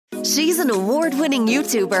She's an award-winning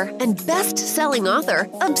YouTuber and best-selling author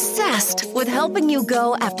obsessed with helping you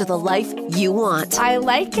go after the life you want. I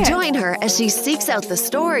like it. Join her as she seeks out the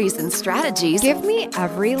stories and strategies. Give me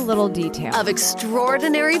every little detail. Of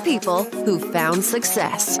extraordinary people who found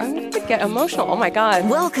success. I'm going to get emotional. Oh my God.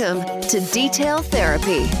 Welcome to Detail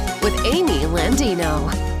Therapy with Amy Landino.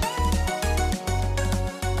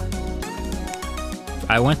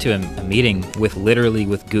 I went to a meeting with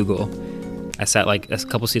Google. I sat like a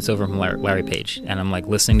couple seats over from Larry Page, and I'm like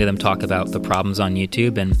listening to them talk about the problems on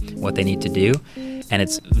YouTube and what they need to do. And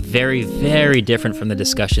it's very, very different from the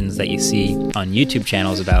discussions that you see on YouTube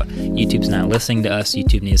channels about YouTube's not listening to us,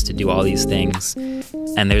 YouTube needs to do all these things,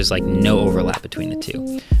 and there's like no overlap between the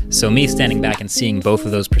two. So me standing back and seeing both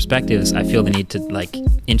of those perspectives, I feel the need to like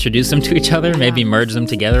introduce them to each other, maybe merge them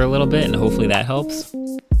together a little bit, and hopefully that helps.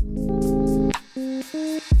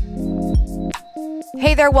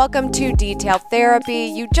 Hey there, welcome to Detail Therapy.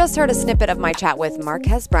 You just heard a snippet of my chat with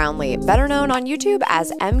Marques Brownlee, better known on YouTube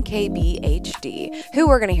as MKBHD, who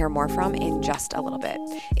we're going to hear more from in just a little bit.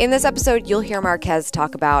 In this episode, you'll hear Marques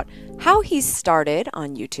talk about how he started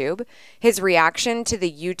on YouTube, his reaction to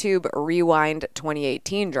the YouTube Rewind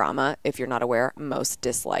 2018 drama, if you're not aware, most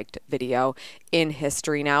disliked video in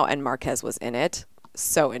history now, and Marques was in it.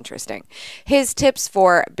 So interesting. His tips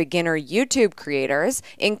for beginner YouTube creators,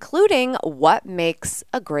 including what makes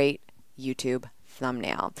a great YouTube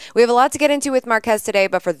thumbnail. We have a lot to get into with Marques today,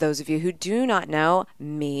 but for those of you who do not know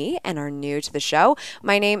me and are new to the show,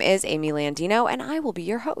 my name is Amy Landino, and I will be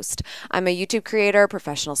your host. I'm a YouTube creator,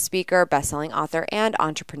 professional speaker, best-selling author, and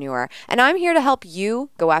entrepreneur, and I'm here to help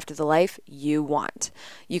you go after the life you want.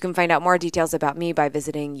 You can find out more details about me by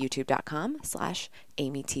visiting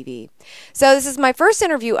youtube.com/AmyTV. So this is my first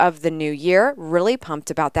interview of the new year. Really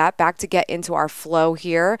pumped about that. Back to get into our flow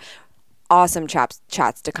here. Awesome chats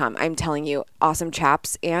to come. I'm telling you, awesome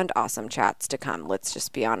chaps and awesome chats to come. Let's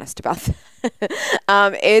just be honest about that.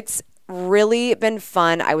 It's really been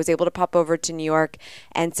fun. I was able to pop over to New York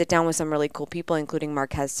and sit down with some really cool people, including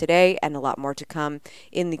Marques today, and a lot more to come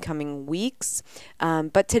in the coming weeks.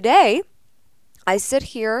 But today, I sit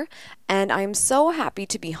here and I'm so happy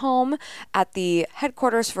to be home at the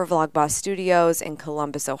headquarters for Vlogboss Studios in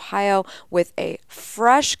Columbus, Ohio, with a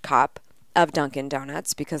fresh cup of Dunkin'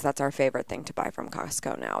 Donuts, because that's our favorite thing to buy from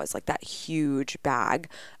Costco now, is like that huge bag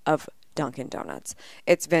of Dunkin' Donuts.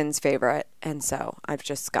 It's Vin's favorite, and so I've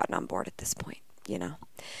just gotten on board at this point, you know.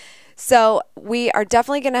 So we are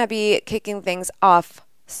definitely going to be kicking things off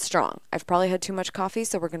strong. I've probably had too much coffee,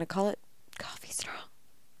 so we're going to call it coffee strong.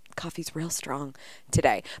 Coffee's real strong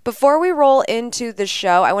today. Before we roll into the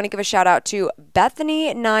show, I want to give a shout out to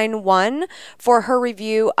Bethany91 for her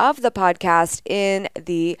review of the podcast in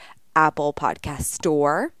the Apple Podcast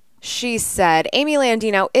Store. She said, Amy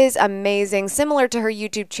Landino is amazing, similar to her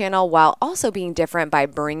YouTube channel, while also being different by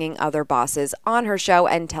bringing other bosses on her show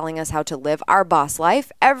and telling us how to live our boss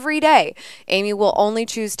life every day. Amy will only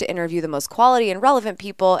choose to interview the most quality and relevant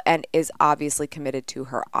people and is obviously committed to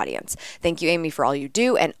her audience. Thank you, Amy, for all you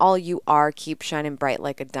do and all you are. Keep shining bright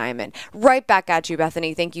like a diamond. Right back at you,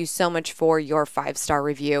 Bethany. Thank you so much for your 5-star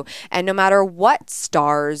review. And no matter what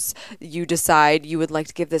stars you decide you would like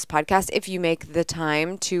to give this podcast, if you make the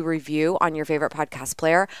time to review on your favorite podcast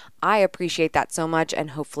player, I appreciate that so much, and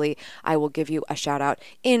hopefully I will give you a shout out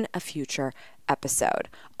in a future episode.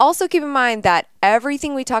 Also keep in mind that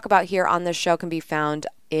everything we talk about here on this show can be found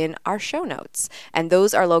in our show notes, and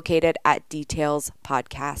those are located at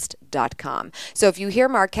detailspodcast.com. So if you hear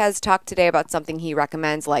Marques talk today about something he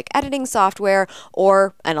recommends, like editing software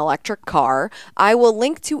or an electric car, I will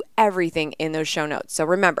link to everything in those show notes. So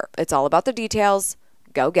remember, it's all about the details.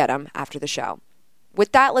 Go get them after the show.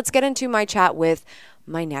 With that, let's get into my chat with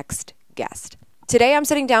my next guest. Today, I'm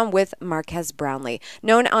sitting down with Marques Brownlee.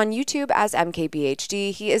 Known on YouTube as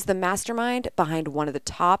MKBHD, he is the mastermind behind one of the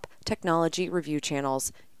top technology review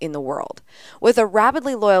channels in the world. With a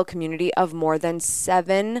rapidly loyal community of more than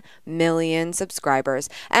 7 million subscribers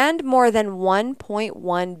and more than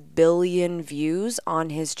 1.1 billion views on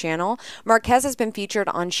his channel, Marques has been featured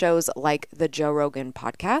on shows like The Joe Rogan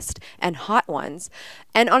Podcast and Hot Ones,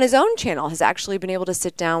 and on his own channel has actually been able to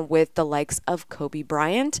sit down with the likes of Kobe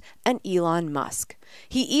Bryant and Elon Musk.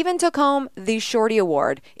 He even took home the Shorty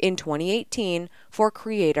Award in 2018 for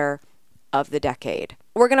Creator of the Decade.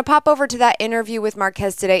 We're going to pop over to that interview with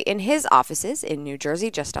Marques today in his offices in New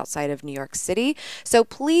Jersey, just outside of New York City. So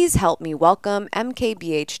please help me welcome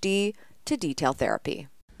MKBHD to Detail Therapy.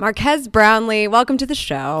 Marques Brownlee, welcome to the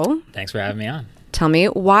show. Thanks for having me on. Tell me,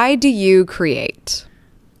 why do you create?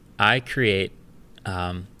 I create,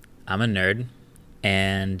 I'm a nerd,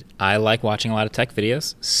 and I like watching a lot of tech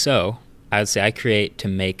videos, so I would say I create to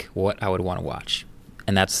make what I would want to watch.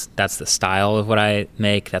 And that's the style of what I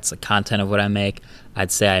make. That's the content of what I make.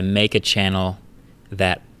 I'd say I make a channel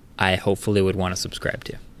that I hopefully would want to subscribe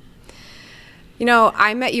to. You know,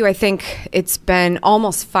 I met you, I think it's been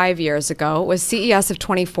almost 5 years ago. It was CES of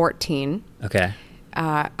 2014. Okay.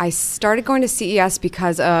 I started going to CES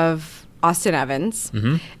because of Austin Evans.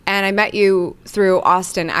 Mm-hmm. And I met you through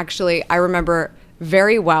Austin. Actually, I remember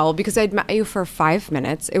very well because I'd met you for 5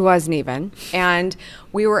 minutes. It wasn't even. And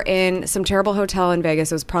we were in some terrible hotel in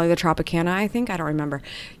Vegas. It was probably the Tropicana, I think. I don't remember.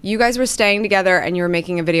 You guys were staying together and you were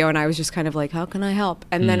making a video, and I was just kind of like, how can I help?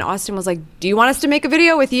 And then Austin was like, do you want us to make a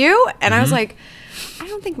video with you? And I was like, I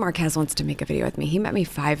don't think Marques wants to make a video with me. He met me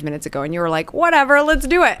 5 minutes ago, and you were like, whatever, let's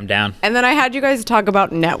do it. I'm down. And then I had you guys talk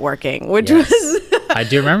about networking, which Yes. was I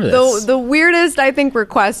do remember this. the weirdest, I think,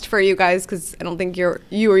 request for you guys, because I don't think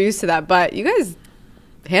you were used to that, but you guys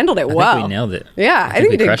handled it well. I think we nailed it. Yeah, I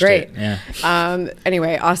think you did great. It. Yeah.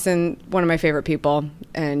 Anyway, Austin, one of my favorite people,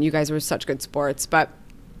 and you guys were such good sports. But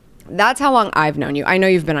that's how long I've known you. I know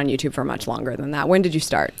you've been on YouTube for much longer than that. When did you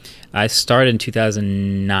start? I started in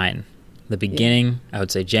 2009. The beginning, I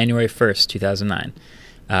would say January 1st, 2009.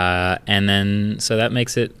 And then, so that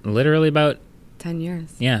makes it literally about 10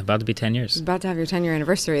 years. Yeah, about to be 10 years. About to have your 10-year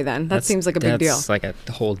anniversary then. That seems like a big deal. That's like a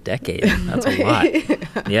whole decade. That's a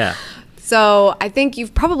lot. Yeah. So I think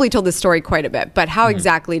you've probably told this story quite a bit, but how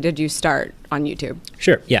exactly did you start on YouTube?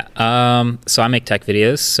 Sure. Yeah. So I make tech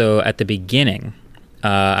videos. So at the beginning,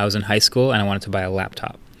 I was in high school and I wanted to buy a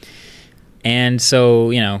laptop. And so,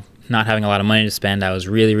 not having a lot of money to spend, I was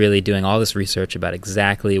really, really doing all this research about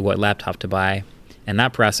exactly what laptop to buy. And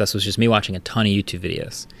that process was just me watching a ton of YouTube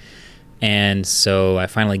videos. And so I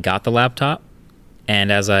finally got the laptop. And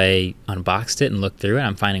as I unboxed it and looked through it,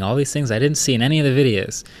 I'm finding all these things I didn't see in any of the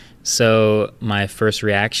videos. So my first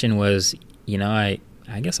reaction was, I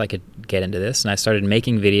guess I could get into this. And I started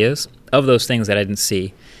making videos of those things that I didn't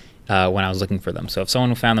see when I was looking for them. So if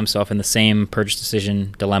someone found themselves in the same purchase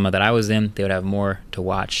decision dilemma that I was in, they would have more to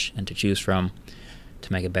watch and to choose from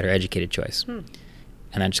to make a better educated choice. And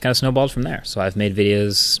then just kind of snowballed from there. So I've made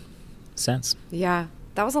videos since. Yeah,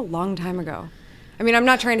 that was a long time ago. I mean, I'm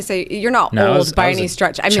not trying to say you're not No, old by any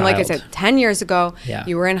stretch. I mean, like I said, 10 years ago, Yeah.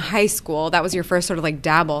 you were in high school. That was your first sort of like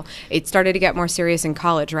dabble. It started to get more serious in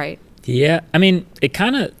college, right? Yeah, I mean, it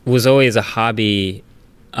kind of was always a hobby.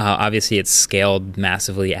 Obviously, it's scaled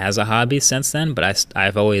massively as a hobby since then, but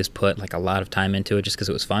I've always put like a lot of time into it just because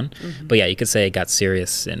it was fun. But yeah, you could say it got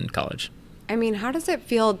serious in college. I mean, how does it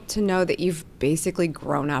feel to know that you've basically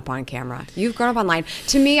grown up on camera? You've grown up online.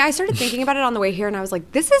 To me, I started thinking about it on the way here, and I was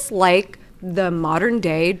like, this is like the modern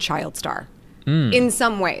day child star in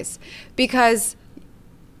some ways, because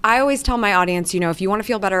I always tell my audience, if you want to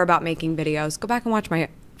feel better about making videos, go back and watch my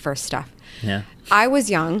first stuff. Yeah. I was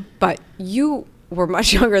young, but you were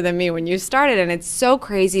much younger than me when you started, and it's so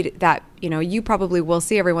crazy that you probably will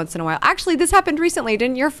see every once in a while. Actually, this happened recently.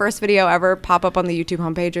 Didn't your first video ever pop up on the YouTube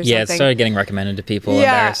homepage or something? Yeah, it started getting recommended to people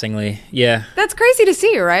embarrassingly. Yeah. That's crazy to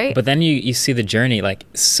see, right? But then you see the journey.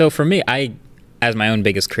 So for me, as my own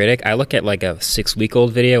biggest critic, I look at like a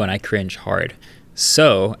 6-week-old video and I cringe hard.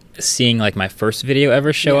 So seeing like my first video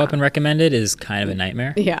ever show up and recommended is kind of a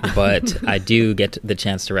nightmare. Yeah. But I do get the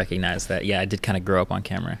chance to recognize that, I did kind of grow up on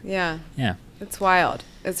camera. Yeah. Yeah. It's wild.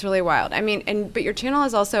 It's really wild. I mean, but your channel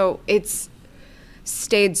is also, it's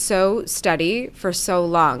stayed so steady for so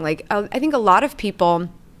long. Like, I think a lot of people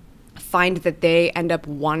find that they end up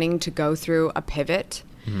wanting to go through a pivot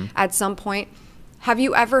at some point. Have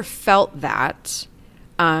you ever felt that?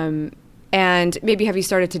 And maybe have you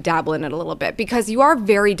started to dabble in it a little bit? Because you are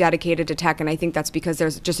very dedicated to tech, and I think that's because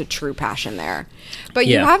there's just a true passion there. But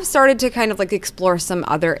you have started to kind of like explore some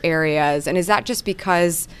other areas. And is that just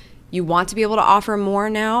because you want to be able to offer more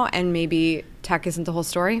now, and maybe tech isn't the whole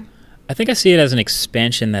story? I think I see it as an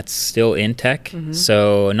expansion that's still in tech.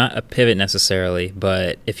 So not a pivot necessarily,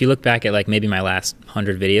 but if you look back at like maybe my last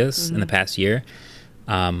 100 videos in the past year,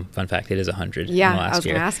 fun fact, it is 100 in the last year. I was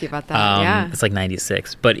going to ask you about that. It's like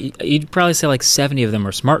 96. But you'd probably say like 70 of them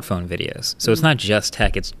are smartphone videos. So it's not just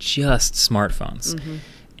tech, it's just smartphones.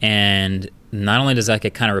 And not only does that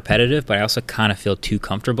get kind of repetitive, but I also kind of feel too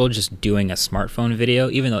comfortable just doing a smartphone video,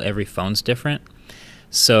 even though every phone's different.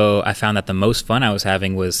 So I found that the most fun I was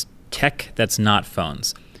having was tech that's not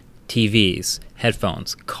phones. TVs,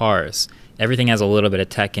 headphones, cars. Everything has a little bit of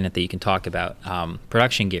tech in it that you can talk about.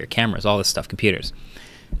 Production gear, cameras, all this stuff, computers.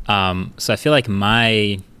 So I feel like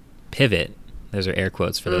my pivot those are air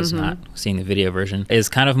quotes for those not seeing the video version, is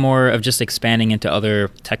kind of more of just expanding into other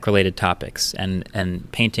tech-related topics and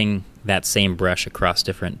painting that same brush across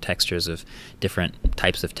different textures of different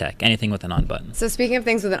types of tech, anything with an on button. So speaking of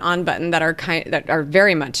things with an on button that are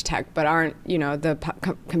very much tech, but aren't,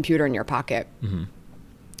 the computer in your pocket,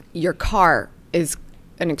 your car is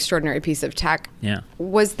an extraordinary piece of tech. Yeah.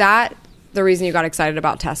 Was that the reason you got excited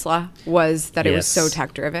about Tesla, was that it was so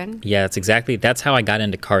tech driven? Yeah, that's how I got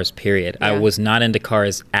into cars, period. Yeah. I was not into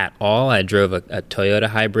cars at all. I drove a Toyota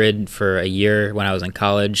hybrid for a year when I was in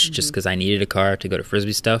college, just because I needed a car to go to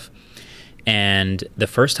Frisbee stuff. And the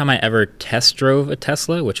first time I ever test drove a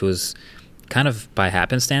Tesla, which was kind of by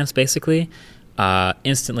happenstance, basically,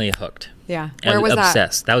 instantly hooked. Yeah. Where was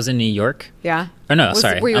obsessed. That was in New York. Yeah. Or no,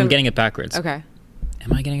 sorry. I'm getting it backwards. Okay.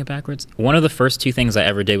 Am I getting it backwards? One of the first two things I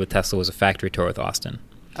ever did with Tesla was a factory tour with Austin.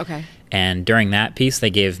 Okay. And during that piece, they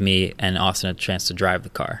gave me and Austin a chance to drive the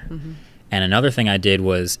car. And another thing I did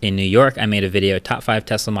was in New York, I made a video, top 5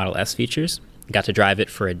 Tesla Model S features. Got to drive it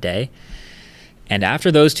for a day. And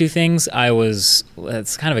after those two things,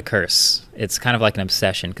 it's kind of a curse. It's kind of like an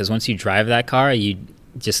obsession, because once you drive that car, you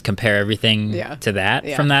just compare everything to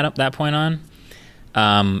that from that point on.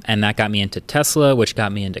 And that got me into Tesla, which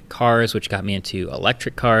got me into cars, which got me into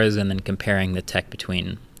electric cars, and then comparing the tech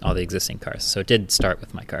between all the existing cars. So it did start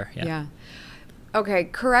with my car. Yeah. Okay,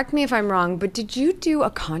 correct me if I'm wrong, but did you do a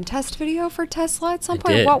contest video for Tesla at some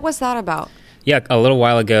point? Did. What was that about? Yeah, a little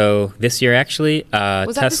while ago, this year actually.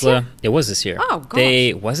 Was Tesla. That this year? It was this year. Oh,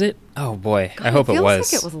 gosh. Was it? Oh boy, God, I hope it was. It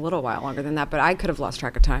feels like it was a little while longer than that, but I could have lost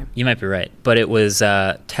track of time. You might be right, but it was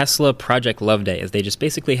Tesla Project Love Day. As they just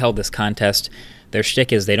basically held this contest. Their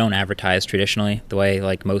shtick is they don't advertise traditionally the way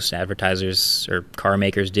like most advertisers or car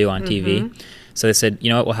makers do on TV. So they said, you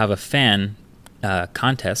know what, we'll have a fan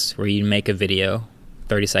contest where you make a video,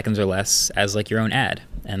 30 seconds or less, as like your own ad.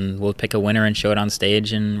 And we'll pick a winner and show it on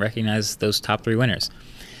stage and recognize those top 3 winners.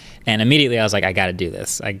 And immediately I was like, I got to do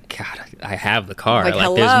this. I have the car.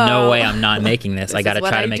 Like there's no way I'm not making this. I got to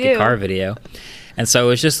try to make a car video. And so it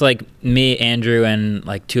was just like me, Andrew, and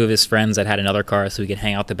like 2 of his friends that had another car, so we could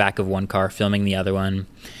hang out the back of one car filming the other one.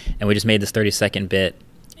 And we just made this 30-second bit.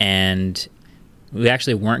 And we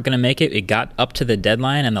actually weren't going to make it. It got up to the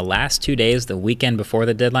deadline, and the last 2 days, the weekend before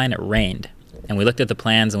the deadline, it rained. And we looked at the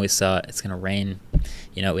plans and we saw it's going to rain.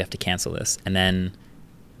 We have to cancel this. And then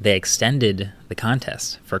they extended the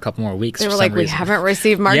contest for a couple more weeks. They were like, we haven't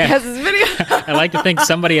received Marques's video. I like to think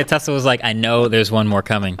somebody at Tesla was like, I know there's one more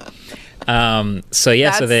coming. That's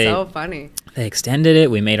so funny. They extended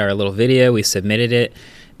it. We made our little video. We submitted it,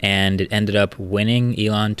 and it ended up winning.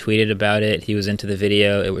 Elon tweeted about it. He was into the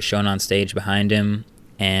video. It was shown on stage behind him,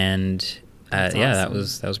 and awesome. that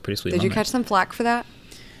was a pretty sweet. Did you catch some flack for that?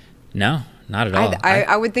 No, not at all.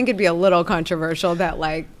 I would think it'd be a little controversial that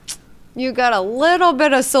like. You got a little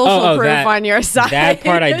bit of social proof on your side. That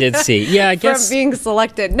part I did see. Yeah, I guess. From being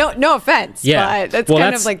selected. No offense. Yeah. But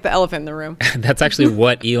that's like the elephant in the room. That's actually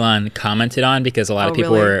what Elon commented on, because a lot of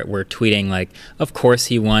people were tweeting like, of course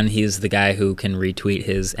he won. He's the guy who can retweet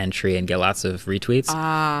his entry and get lots of retweets.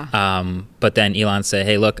 But then Elon said,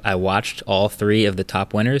 hey, look, I watched all 3 of the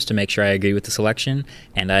top winners to make sure I agree with the selection,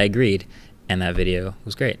 and I agreed. And that video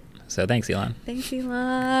was great. So thanks, Elon. Thanks,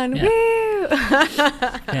 Elon. Yeah. Woo!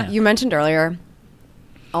 Yeah. You mentioned earlier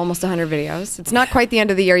almost 100 videos. It's not quite the end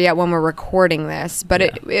of the year yet when we're recording this,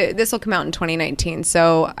 but this will come out in 2019.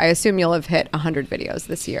 So I assume you'll have hit 100 videos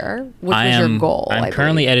this year, which was your goal. I'm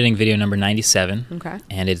currently editing video number 97. Okay.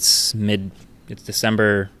 And it's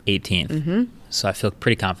December 18th. So I feel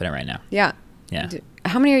pretty confident right now. Yeah. Yeah.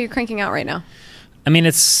 How many are you cranking out right now? I mean,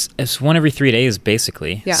 it's one every 3 days,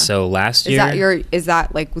 basically. Yeah. So last year... Is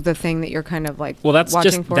that like the thing that you're kind of like that's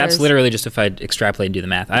watching for? That's literally just if I extrapolate and do the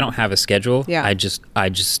math. I don't have a schedule. Yeah. I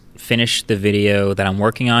just finish the video that I'm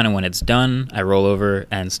working on, and when it's done, I roll over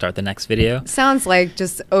and start the next video. Sounds like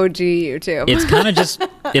just OG YouTube. It's kind of just...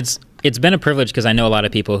 It's been a privilege because I know a lot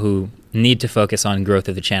of people who need to focus on growth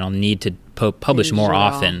of the channel, need to publish more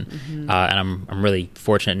often. And I'm really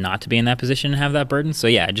fortunate not to be in that position and have that burden. So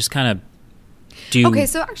yeah, I just kind of... Okay,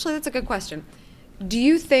 so actually that's a good question. Do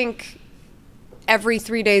you think every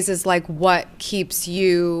 3 days is like what keeps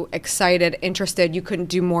you excited, interested? You couldn't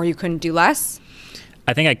do more, you couldn't do less?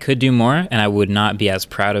 I think I could do more, and I would not be as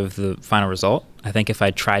proud of the final result. I think if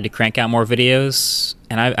I tried to crank out more videos,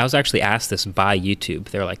 and I was actually asked this by YouTube.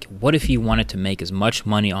 They were like, what if you wanted to make as much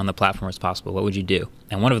money on the platform as possible? What would you do?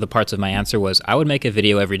 And one of the parts of my answer was, I would make a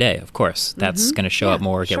video every day, of course. That's going to show up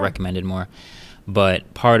more, get recommended more.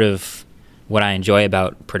 But part of what I enjoy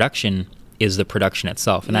about production is the production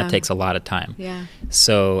itself, and that takes a lot of time. Yeah.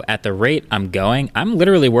 So at the rate I'm going, I'm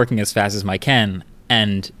literally working as fast as I can,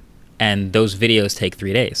 and and those videos take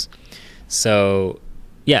 3 days. So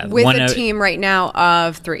yeah, with a team right now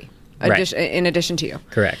of 3. In addition to you.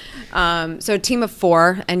 Correct. So a team of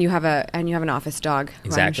 4, and you have an office dog, who I'm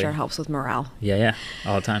Exactly. sure helps with morale. Yeah,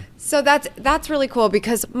 all the time. So that's really cool,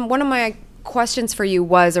 because one of my questions for you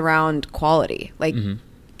was around quality. Like,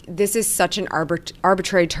 this is such an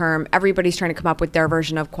arbitrary term. Everybody's trying to come up with their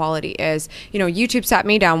version of quality. YouTube sat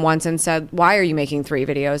me down once and said, why are you making 3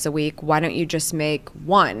 videos a week? Why don't you just make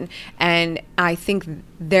 1? And I think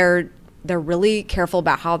they're really careful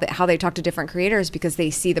about how they talk to different creators, because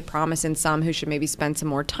they see the promise in some who should maybe spend some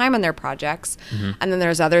more time on their projects. And then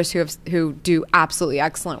there's others who do absolutely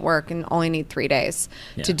excellent work and only need 3 days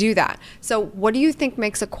to do that. So what do you think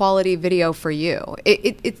makes a quality video for you?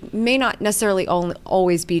 It may not necessarily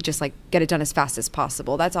always be just like get it done as fast as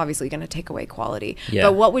possible. That's obviously going to take away quality. Yeah.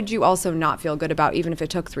 But what would you also not feel good about, even if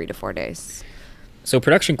it took 3 to 4 days? So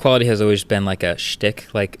production quality has always been like a shtick.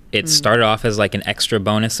 Like, it started off as like an extra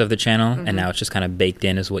bonus of the channel, and now it's just kind of baked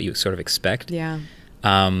in as what you sort of expect. Yeah.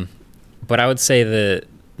 But I would say that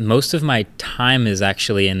most of my time is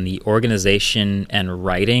actually in the organization and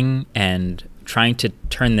writing and trying to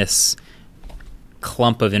turn this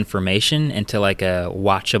clump of information into like a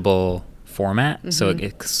watchable format. So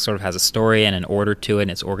it sort of has a story and an order to it,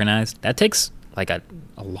 and it's organized. That takes like a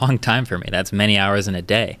long time for me. That's many hours in a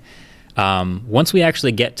day. Once we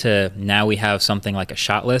actually get to now we have something like a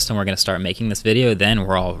shot list and we're going to start making this video, then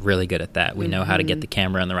we're all really good at that. We know how to get the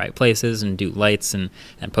camera in the right places and do lights and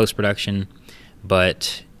post-production.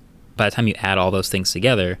 But by the time you add all those things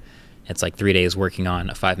together, it's like 3 days working on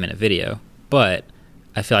a 5-minute video. But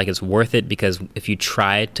I feel like it's worth it, because if you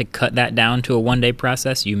try to cut that down to a 1-day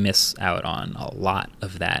process, you miss out on a lot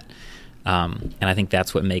of that. And I think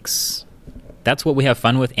that's what we have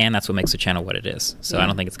fun with, and that's what makes the channel what it is. So I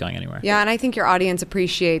don't think it's going anywhere. Yeah, and I think your audience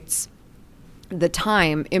appreciates the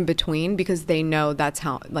time in between, because they know that's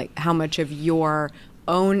how much of your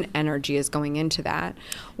own energy is going into that.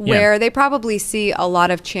 Where they probably see a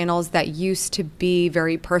lot of channels that used to be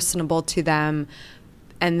very personable to them,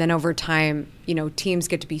 and then over time, teams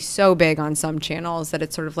get to be so big on some channels that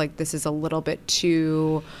it's sort of like, this is a little bit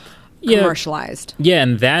too commercialized. Yeah,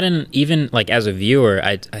 and even like as a viewer,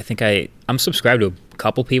 I think I'm subscribed to a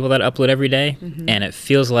couple people that upload every day, and it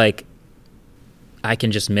feels like I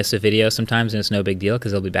can just miss a video sometimes and it's no big deal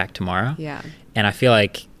because they'll be back tomorrow. Yeah. And I feel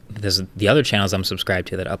like there's the other channels I'm subscribed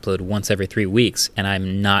to that upload once every 3 weeks, and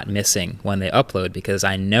I'm not missing when they upload because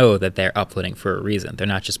I know that they're uploading for a reason. They're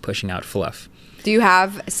not just pushing out fluff. Do you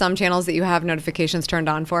have some channels that you have notifications turned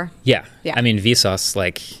on for? Yeah. I mean, Vsauce,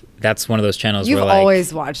 like, that's one of those channels You've where, like,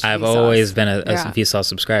 always watched I've Vsauce. always been a Vsauce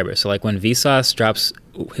subscriber. So, like, when Vsauce drops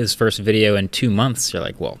his first video in 2 months, you're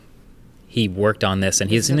like, well, he worked on this, and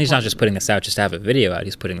he's not just putting this out just to have a video out.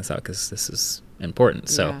 He's putting this out because this is important.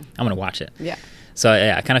 So I'm going to watch it. Yeah. So,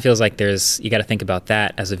 yeah, it kind of feels like you got to think about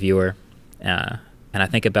that as a viewer. And I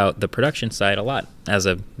think about the production side a lot as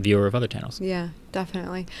a viewer of other channels. Yeah,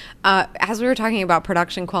 definitely. As we were talking about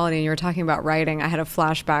production quality and you were talking about writing, I had a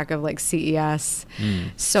flashback of like CES.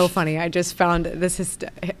 So funny. I just found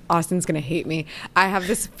Austin's going to hate me. I have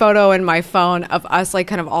this photo in my phone of us like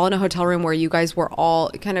kind of all in a hotel room where you guys were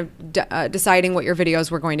all kind of deciding what your videos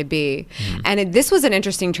were going to be. And this was an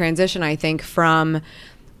interesting transition, I think, from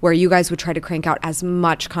where you guys would try to crank out as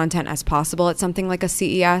much content as possible at something like a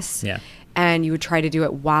CES. Yeah. And you would try to do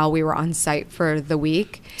it while we were on site for the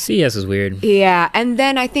week. CES is weird. Yeah. And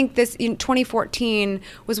then I think in 2014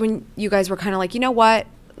 was when you guys were kind of like, you know what?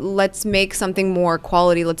 Let's make something more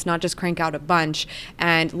quality. Let's not just crank out a bunch.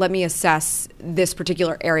 And let me assess this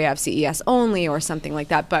particular area of CES only or something like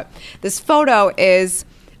that. But this photo is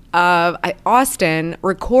of Austin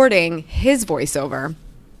recording his voiceover.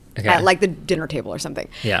 Okay. At like the dinner table or something.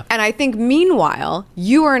 Yeah. And I think meanwhile,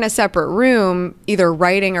 you were in a separate room either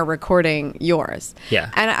writing or recording yours.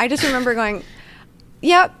 Yeah. And I just remember going,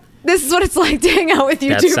 yep, this is what it's like to hang out with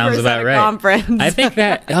YouTubers that sounds about at a conference. I think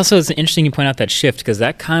that also it's interesting you point out that shift because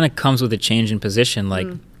that kind of comes with a change in position. Like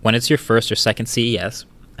when it's your first or second CES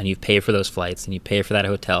and you've paid for those flights and you pay for that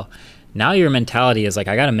hotel, now your mentality is like,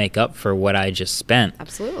 I got to make up for what I just spent.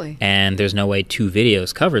 Absolutely. And there's no way 2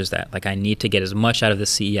 videos covers that. Like, I need to get as much out of the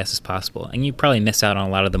CES as possible. And you probably miss out on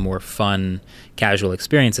a lot of the more fun, casual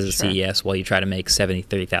experiences at CES while you try to make 70,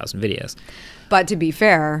 30,000 videos. But to be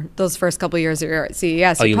fair, those first couple of years you're at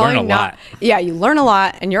CES, you learn a lot. Yeah, you learn a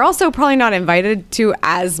lot, and you're also probably not invited to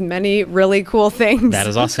as many really cool things. That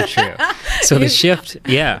is also true. So the shift,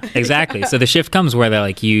 yeah, exactly. So the shift comes where they're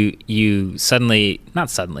like you suddenly, not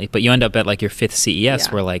suddenly, but you end up at like your 5th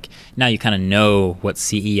CES where like now you kind of know what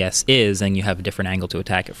CES is and you have a different angle to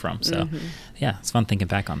attack it from. So yeah, it's fun thinking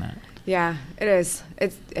back on that. Yeah, it is.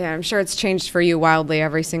 I'm sure it's changed for you wildly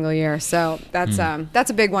every single year. So that's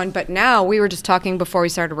a big one. But now we were just talking before we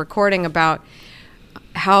started recording about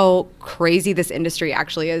how crazy this industry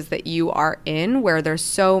actually is that you are in, where there's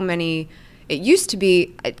so many. It used to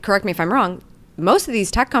be, correct me if I'm wrong, most of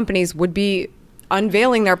these tech companies would be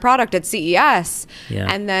unveiling their product at CES.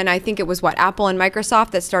 Yeah. And then I think it was Apple and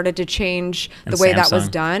Microsoft that started to change the way that was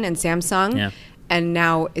done, and Samsung. Yeah. And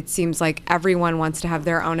now it seems like everyone wants to have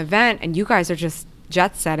their own event, and you guys are just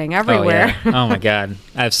jet setting everywhere. Oh, yeah. Oh my God.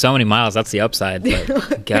 I have so many miles. That's the upside. But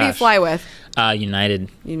Who do you fly with? United.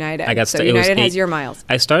 United. So United has your miles.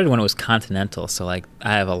 I started when it was Continental, so like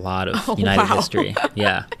I have a lot of United history.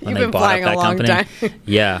 Yeah. You've been flying a long time.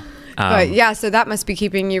 Yeah. But yeah, so that must be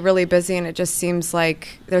keeping you really busy, and it just seems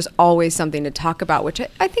like there's always something to talk about, which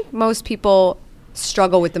I think most people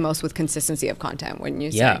struggle with the most with consistency of content, wouldn't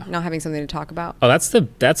you say? Not having something to talk about. Oh,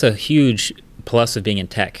 that's a huge plus of being in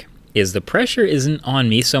tech, is the pressure isn't on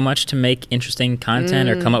me so much to make interesting content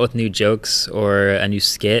or come up with new jokes or a new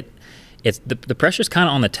skit. It's the pressure's kind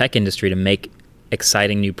of on the tech industry to make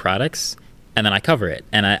exciting new products, and then I cover it.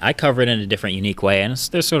 And I cover it in a different, unique way, and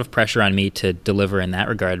there's sort of pressure on me to deliver in that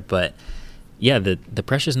regard. But yeah, the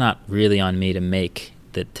pressure's not really on me to make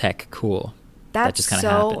the tech cool. That just kind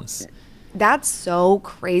of happens. That's so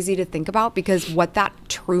crazy to think about, because what that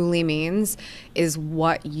truly means is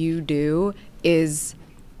what you do is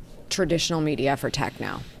traditional media for tech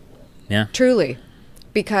now. Yeah. Truly.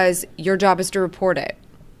 Because your job is to report it.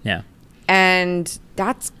 Yeah. And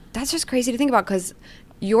that's just crazy to think about, because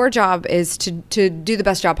your job is to do the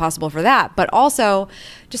best job possible for that, but also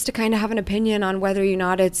just to kind of have an opinion on whether or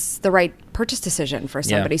not it's the right purchase decision for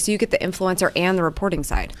somebody. So you get the influencer and the reporting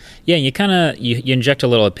side. Yeah, you kind of you inject a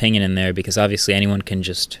little opinion in there, because obviously anyone can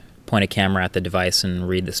just point a camera at the device and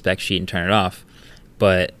read the spec sheet and turn it off.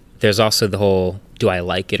 But there's also the whole, do I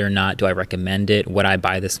like it or not? Do I recommend it? Would I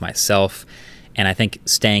buy this myself? And I think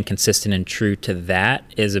staying consistent and true to that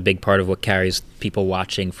is a big part of what carries people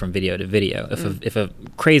watching from video to video. If a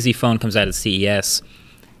crazy phone comes out at CES,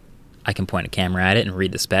 I can point a camera at it and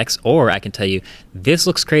read the specs, or I can tell you, this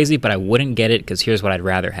looks crazy, but I wouldn't get it because here's what I'd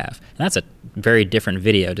rather have. And that's a very different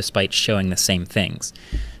video despite showing the same things.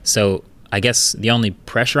 So I guess the only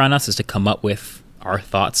pressure on us is to come up with our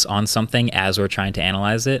thoughts on something as we're trying to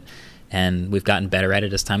analyze it. And we've gotten better at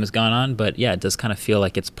it as time has gone on. But yeah, it does kind of feel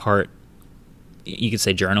like it's part, you could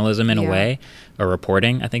say, journalism in a way, or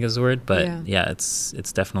reporting, I think is the word. But yeah, it's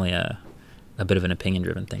definitely a bit of an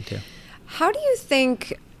opinion-driven thing too. How do you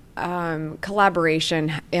think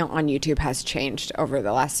collaboration on YouTube has changed over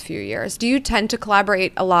the last few years? Do you tend to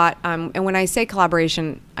collaborate a lot? And when I say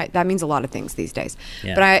collaboration, that means a lot of things these days.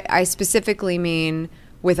 Yeah. But I specifically mean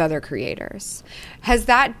with other creators.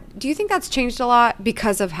 Do you think that's changed a lot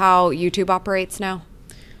because of how YouTube operates now?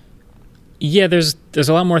 Yeah, there's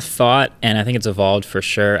a lot more thought, and I think it's evolved for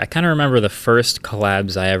sure. I kind of remember the first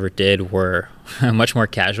collabs I ever did were much more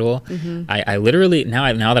casual. Mm-hmm. I literally,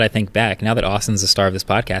 now that I think back, now that Austin's the star of this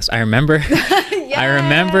podcast, I remember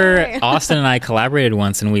Austin and I collaborated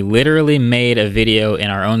once, and we literally made a video in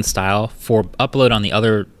our own style for upload on the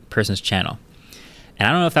other person's channel. And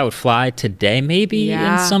I don't know if that would fly today, maybe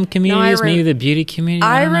in some communities, maybe the beauty community.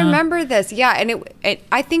 I remember this, and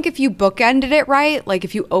I think if you bookended it right, like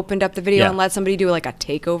if you opened up the video and let somebody do like a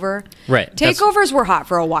takeover. Right. Takeovers were hot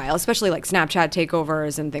for a while, especially like Snapchat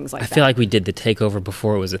takeovers and things like that. I feel like we did the takeover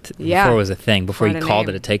before it was a thing, before you called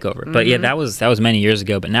it a takeover. Mm-hmm. But yeah, that was many years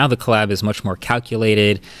ago. But now the collab is much more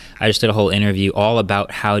calculated. I just did a whole interview all about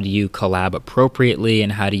how do you collab appropriately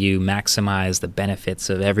and how do you maximize the benefits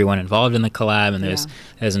of everyone involved in the collab. And there's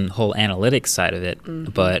a whole analytics side of it.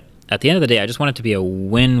 Mm-hmm. But at the end of the day, I just want it to be a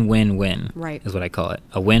win-win-win, is what I call it.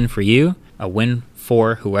 A win for you, a win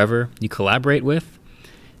for whoever you collaborate with,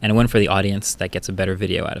 and a win for the audience that gets a better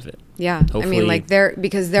video out of it. Yeah. Hopefully, I mean, like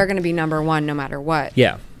because they're going to be number one no matter what.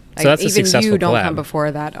 Yeah. So that's a successful even you don't collab. Come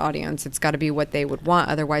before that audience. It's got to be what they would want.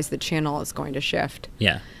 Otherwise, the channel is going to shift.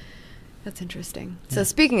 Yeah. That's interesting. Yeah. So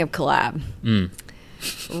speaking of collab,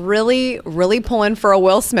 really, really pulling for a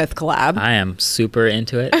Will Smith collab. I am super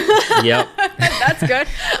into it. Yep. That's good.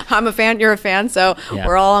 I'm a fan. You're a fan. So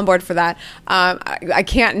we're all on board for that. I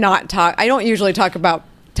can't not talk. I don't usually talk about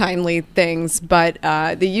timely things, but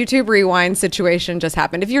the YouTube Rewind situation just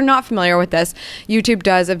happened. If you're not familiar with this, YouTube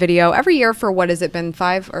does a video every year for, what has it been,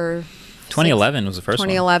 5 or 2011 was the first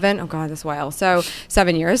 2011. Oh God, that's a while. So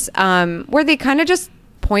 7 years, where they kind of just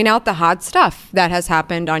point out the hot stuff that has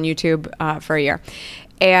happened on YouTube for a year.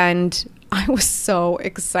 And I was so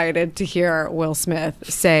excited to hear Will Smith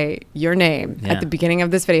say your name at the beginning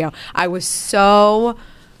of this video. I was so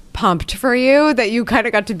pumped for you that you kind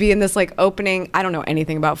of got to be in this like opening. I don't know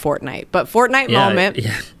anything about Fortnite, but Fortnite moment.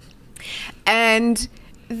 Yeah. And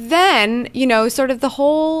then, you know, sort of the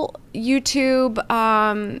whole YouTube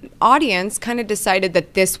audience kind of decided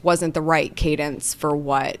that this wasn't the right cadence for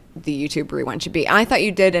what the YouTube rewind should be. And I thought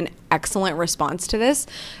you did an excellent response to this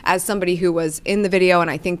as somebody who was in the video. And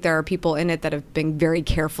I think there are people in it that have been very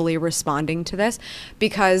carefully responding to this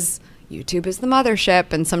because YouTube is the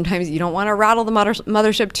mothership, and sometimes you don't want to rattle the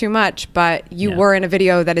mothership too much, but you were in a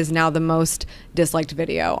video that is now the most disliked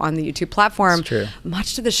video on the YouTube platform. It's true.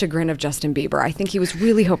 Much to the chagrin of Justin Bieber. I think he was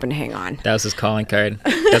really hoping to hang on. That was his calling card.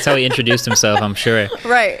 That's how he introduced himself, I'm sure.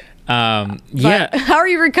 Right. Yeah. But how are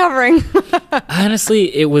you recovering?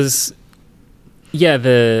 Honestly, it was,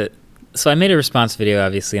 so I made a response video,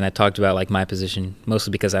 obviously, and I talked about like my position,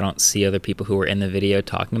 mostly because I don't see other people who were in the video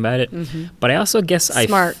talking about it. Mm-hmm. But I also guess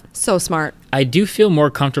so smart. I do feel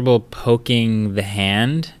more comfortable poking the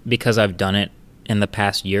hand because I've done it in the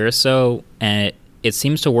past year or so, and it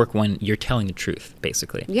seems to work when you're telling the truth,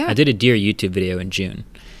 basically. Yeah. I did a Dear YouTube video in June,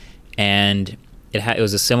 and it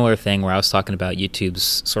was a similar thing where I was talking about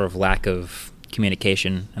YouTube's sort of lack of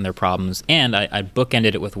communication and their problems, and I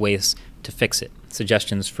bookended it with ways to fix it,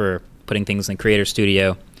 suggestions for putting things in the Creator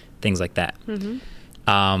Studio, things like that. Mm-hmm.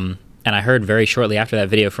 And I heard very shortly after that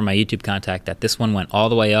video from my YouTube contact that this one went all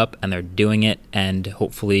the way up and they're doing it, and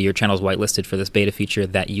hopefully your channel's whitelisted for this beta feature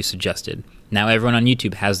that you suggested. Now everyone on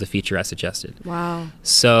YouTube has the feature I suggested. Wow.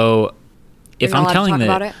 So if I'm telling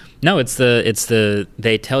about it? No, it's the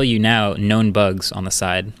they tell you now known bugs on the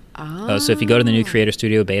side. Oh. So if you go to the new Creator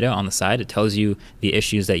Studio beta on the side, it tells you the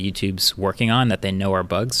issues that YouTube's working on that they know are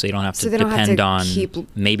bugs, so you don't have to depend on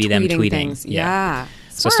maybe them tweeting things. Yeah.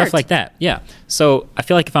 So stuff like that. Yeah. So I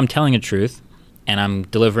feel like if I'm telling the truth and I'm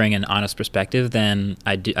delivering an honest perspective, then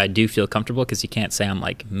I do feel comfortable because you can't say I'm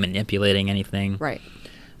like manipulating anything. Right.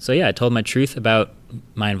 So yeah, I told my truth about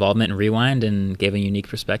my involvement in Rewind and gave a unique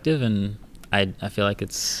perspective, and I feel like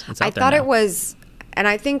it's out there I thought now. it was, and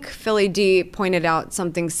I think Philly D pointed out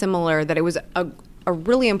something similar, that it was a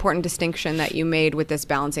really important distinction that you made with this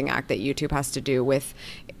balancing act that YouTube has to do with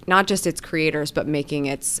not just its creators, but making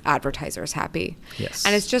its advertisers happy. Yes.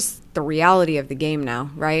 And it's just the reality of the game now,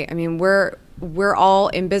 right? I mean, we're all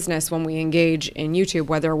in business when we engage in YouTube,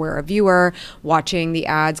 whether we're a viewer, watching the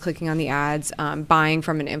ads, clicking on the ads, buying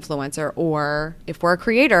from an influencer, or if we're a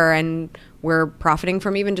creator and we're profiting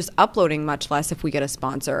from even just uploading much less if we get a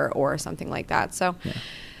sponsor or something like that. So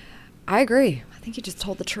I agree. I think you just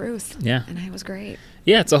told the truth. Yeah. And it was great.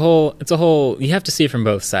 Yeah, it's a whole, you have to see it from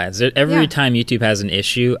both sides. Every time YouTube has an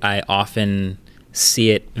issue, I often see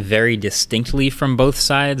it very distinctly from both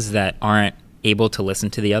sides that aren't able to listen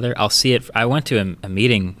to the other. I'll see it. I went to a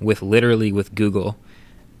meeting with Google.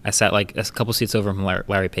 I sat like a couple seats over from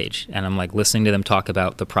Larry Page, and I'm like listening to them talk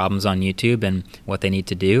about the problems on YouTube and what they need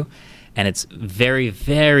to do. And it's very,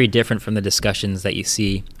 very different from the discussions that you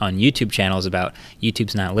see on YouTube channels about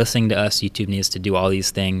YouTube's not listening to us, YouTube needs to do all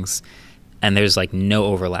these things, and there's like no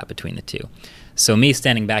overlap between the two. So me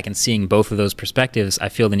standing back and seeing both of those perspectives, I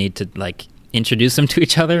feel the need to like introduce them to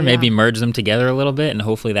each other, maybe merge them together a little bit, and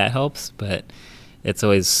hopefully that helps. But it's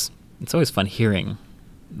always fun hearing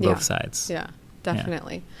both sides. Yeah,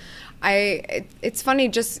 definitely. It's funny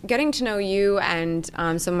just getting to know you and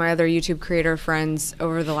some of my other YouTube creator friends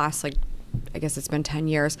over the last, like, I guess it's been 10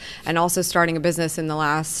 years, and also starting a business in the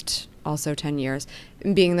last also 10 years.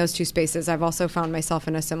 And being in those two spaces, I've also found myself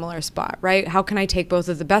in a similar spot, right? How can I take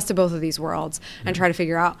the best of both of these worlds and try to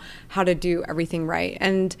figure out how to do everything right?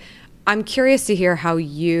 And I'm curious to hear how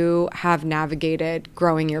you have navigated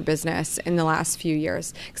growing your business in the last few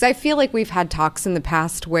years, because I feel like we've had talks in the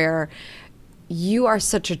past where you are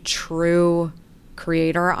such a true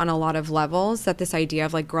creator on a lot of levels that this idea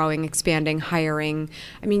of like growing, expanding, hiring,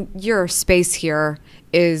 I mean, your space here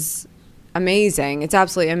is amazing. It's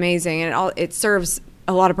absolutely amazing. And it serves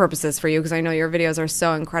a lot of purposes for you, because I know your videos are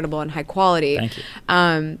so incredible and high quality. Thank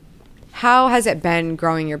you. How has it been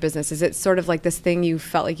growing your business? Is it sort of like this thing you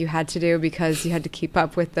felt like you had to do because you had to keep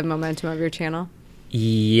up with the momentum of your channel?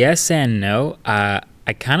 Yes and no. I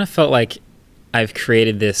kind of felt like I've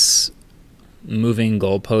created this moving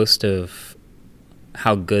goalpost of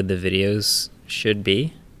how good the videos should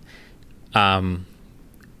be. And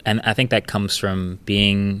I think that comes from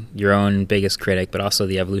being your own biggest critic, but also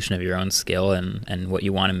the evolution of your own skill and what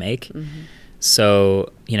you want to make. Mm-hmm.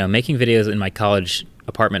 So, making videos in my college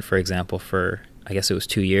apartment, for example, for, I guess it was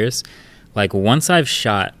 2 years, like once I've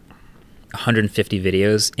shot 150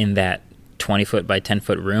 videos in that 20-foot by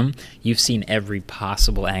 10-foot room, you've seen every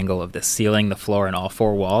possible angle of the ceiling, the floor, and all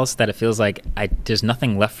four walls, that it feels like there's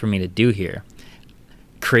nothing left for me to do here.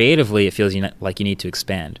 creatively it feels like you need to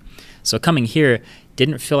expand. So coming here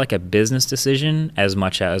didn't feel like a business decision as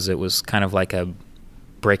much as it was kind of like a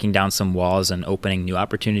breaking down some walls and opening new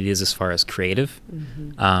opportunities as far as creative.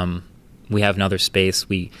 We have another space.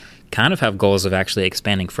 We kind of have goals of actually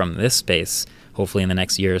expanding from this space, hopefully in the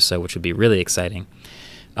next year or so, which would be really exciting.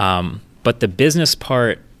 But the business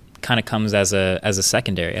part kind of comes as a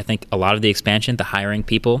secondary. I think a lot of the expansion, the hiring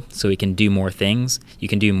people so we can do more things. You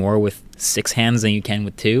can do more with 6 hands than you can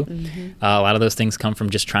with 2. A lot of those things come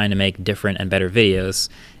from just trying to make different and better videos,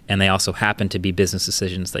 and they also happen to be business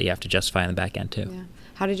decisions that you have to justify in the back end too. Yeah.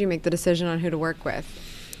 How did you make the decision on who to work with?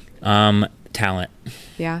 Talent.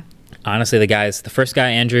 Yeah. Honestly, the first guy,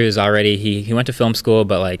 Andrew, is already, he went to film school,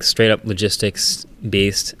 but like straight up logistics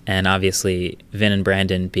beast, and obviously Vin and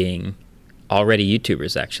Brandon being already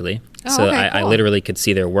YouTubers actually. Oh, okay, I cool. literally could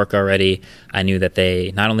see their work already. I knew that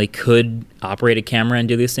they not only could operate a camera and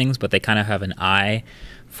do these things, but they kind of have an eye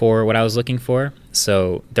for what I was looking for.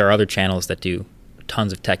 So there are other channels that do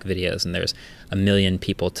tons of tech videos, and there's a million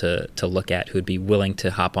people to look at who'd be willing to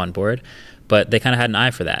hop on board. But they kind of had an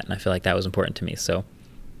eye for that, and I feel like that was important to me. So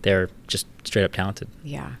they're just straight up talented.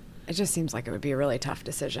 Yeah. It just seems like it would be a really tough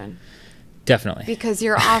decision. Definitely. Because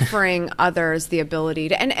you're offering others the ability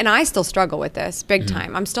to, and I still struggle with this big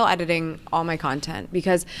time. I'm still editing all my content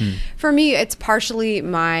because for me, it's partially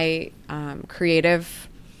my creative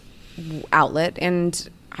outlet, and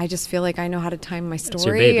I just feel like I know how to time my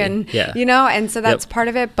story, and you know, and so that's part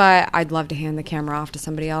of it. But I'd love to hand the camera off to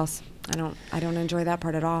somebody else. I don't enjoy that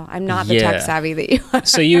part at all. I'm not the tech savvy that you are.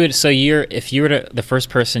 If you were the first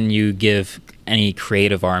person you give any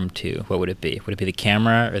creative arm to, what would it be? Would it be the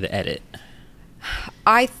camera or the edit?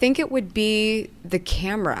 I think it would be the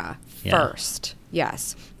camera first.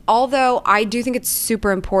 Yes. Although I do think it's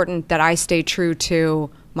super important that I stay true to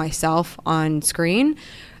myself on screen.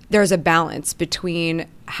 There's a balance between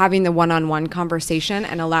having the one-on-one conversation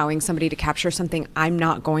and allowing somebody to capture something I'm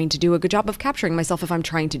not going to do a good job of capturing myself if I'm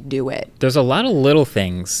trying to do it. There's a lot of little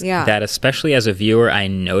things that, especially as a viewer, I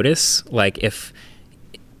notice. Like if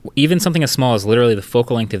even something as small as literally the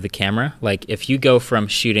focal length of the camera, like if you go from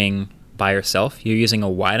shooting by yourself, you're using a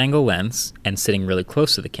wide-angle lens and sitting really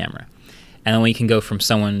close to the camera. And then when you can go from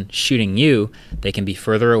someone shooting you, they can be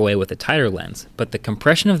further away with a tighter lens. But the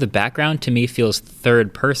compression of the background to me feels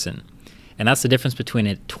third person. And that's the difference between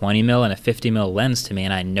a 20 mil and a 50 mil lens to me.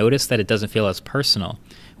 And I notice that it doesn't feel as personal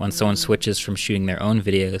when someone switches from shooting their own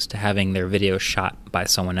videos to having their video shot by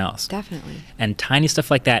someone else. Definitely. And tiny stuff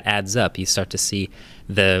like that adds up. You start to see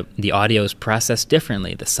the audio is processed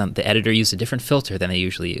differently. The editor used a different filter than they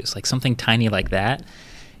usually use. Like something tiny like that.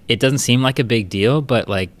 It doesn't seem like a big deal, but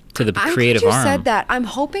like to the creative arm. I'm glad you said that. I'm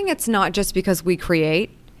hoping it's not just because we create.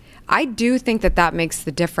 I do think that makes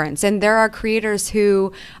the difference. And there are creators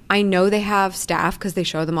who I know they have staff because they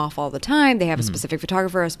show them off all the time. They have a specific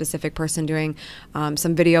photographer, a specific person doing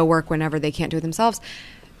some video work whenever they can't do it themselves.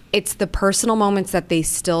 It's the personal moments that they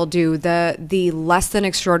still do, the less than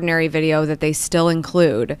extraordinary video that they still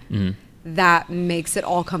include that makes it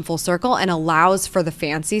all come full circle and allows for the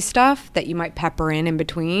fancy stuff that you might pepper in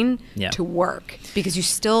between to work, because you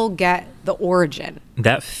still get the origin.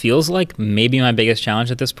 That feels like maybe my biggest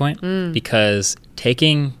challenge at this point, because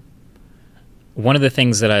taking one of the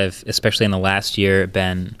things that I've, especially in the last year,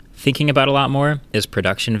 been thinking about a lot more is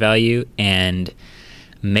production value and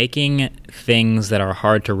making things that are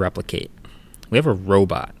hard to replicate. We have a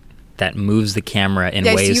robot that moves the camera in ways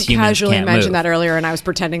humans can't move. You casually mentioned that earlier, and I was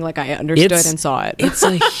pretending like I understood and saw it. It's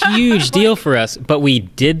a huge deal for us, but we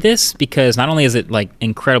did this because not only is it like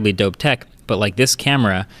incredibly dope tech, but like this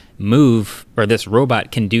camera this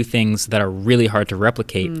robot can do things that are really hard to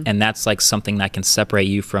replicate, and that's like something that can separate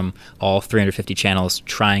you from all 350 channels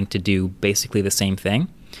trying to do basically the same thing.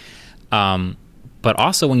 But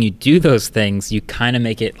also when you do those things, you kind of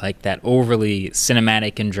make it like that overly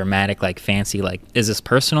cinematic and dramatic, like fancy, like, is this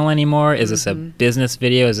personal anymore? Is this a business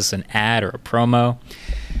video? Is this an ad or a promo?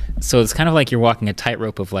 So it's kind of like you're walking a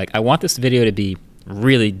tightrope of like, I want this video to be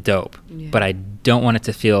really dope, but I don't want it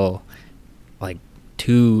to feel like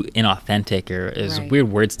too inauthentic, or there's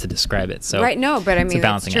weird words to describe it. So no, but I mean,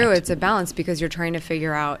 it's true. Act. It's a balance because you're trying to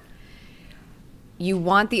figure out, you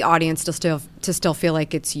want the audience to still feel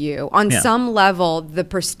like it's you. On some level, the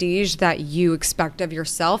prestige that you expect of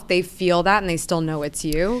yourself, they feel that and they still know it's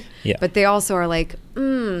you. Yeah. But they also are like,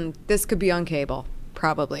 this could be on cable,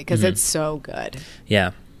 probably, because it's so good.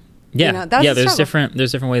 Yeah. Yeah. You know, that's there's different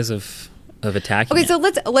ways of attacking it. So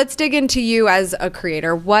let's dig into you as a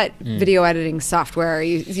creator. What video editing software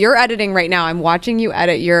you're editing right now? I'm watching you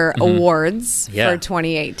edit your awards for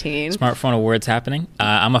 2018. Smartphone awards happening.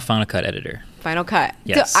 I'm a Final Cut editor. Final Cut.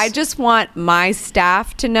 Yes. So I just want my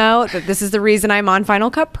staff to know that this is the reason I'm on Final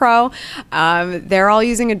Cut Pro. They're all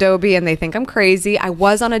using Adobe and they think I'm crazy. I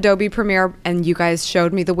was on Adobe Premiere and you guys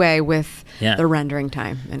showed me the way with the rendering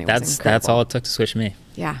time. And it was incredible. That's all it took to switch me.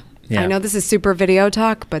 Yeah. I know this is super video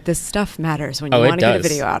talk, but this stuff matters when you want to get a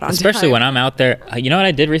video out on Especially time. when I'm out there. You know what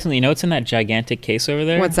I did recently? You know what's in that gigantic case over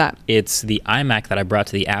there? What's that? It's the iMac that I brought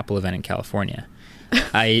to the Apple event in California.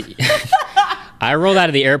 I rolled out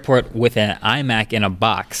of the airport with an iMac in a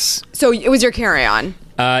box. So it was your carry-on?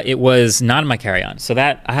 It was not in my carry-on. So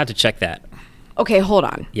that I had to check that. Okay, hold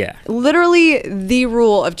on. Yeah. Literally, the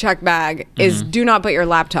rule of check bag is do not put your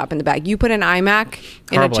laptop in the bag. You put an iMac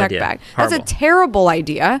in Horrible a check idea. bag. Horrible. That's a terrible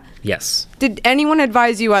idea. Yes. Did anyone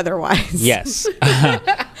advise you otherwise? Yes.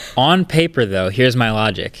 On paper, though, here's my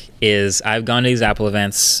logic, is I've gone to these Apple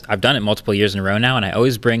events. I've done it multiple years in a row now, and I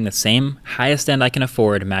always bring the same highest end I can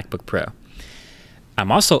afford MacBook Pro. I'm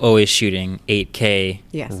also always shooting 8K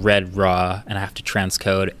red raw, and I have to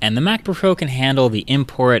transcode. And the MacBook Pro can handle the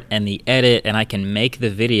import and the edit, and I can make the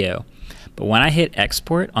video. But when I hit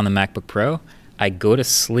export on the MacBook Pro, I go to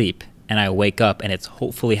sleep, and I wake up, and it's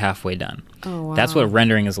hopefully halfway done. Oh, wow. That's what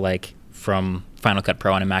rendering is like from Final Cut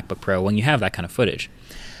Pro on a MacBook Pro when you have that kind of footage.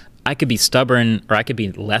 I could be stubborn, or I could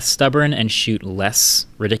be less stubborn and shoot less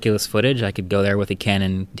ridiculous footage. I could go there with a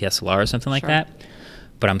Canon DSLR or something like that.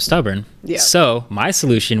 But I'm stubborn. Yeah. So my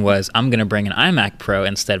solution was I'm going to bring an iMac Pro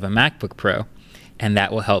instead of a MacBook Pro, and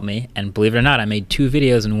that will help me. And believe it or not, I made 2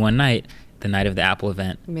 videos in one night, the night of the Apple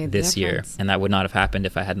event this year. And that would not have happened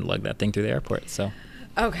if I hadn't lugged that thing through the airport. So,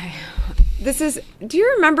 okay. Do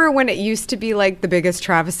you remember when it used to be like the biggest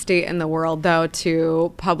travesty in the world, though,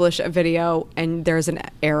 to publish a video and there's an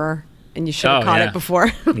error? And you should have caught it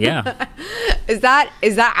before. Yeah. Is that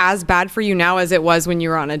as bad for you now as it was when you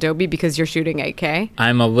were on Adobe because you're shooting 8K?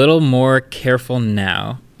 I'm a little more careful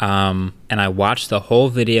now. And I watch the whole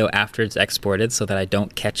video after it's exported so that I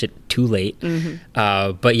don't catch it too late.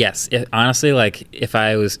 But yes, honestly, like if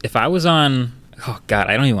I was on, oh God,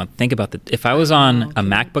 I don't even want to think about if I was on a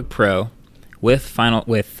MacBook Pro with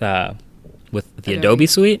the Adobe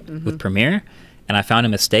suite, with Premiere, and I found a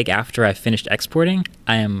mistake after I finished exporting,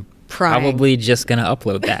 I am probably just going to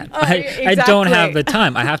upload that. I don't have the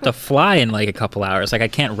time. I have to fly in like a couple hours. Like I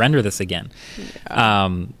can't render this again.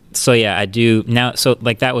 So yeah, I do now. So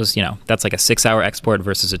like that was, that's like a 6-hour export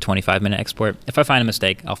versus a 25-minute export. If I find a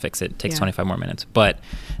mistake, I'll fix it. It takes 25 more minutes. But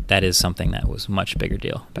that is something that was a much bigger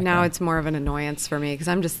deal. Now it's more of an annoyance for me because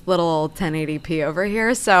I'm just little 1080p over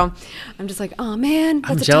here. So I'm just like, oh man,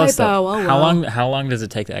 that's I'm a jealous typo. Though. How long does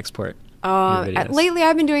it take to export? Lately,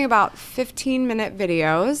 I've been doing about 15-minute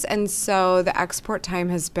videos, and so the export time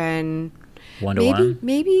has been 1 to 1.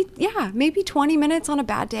 Maybe 20 minutes on a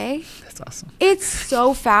bad day. That's awesome. It's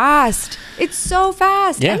so fast.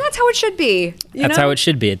 Yeah. And that's how it should be. That's how it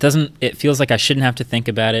should be. It feels like I shouldn't have to think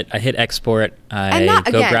about it. I hit export.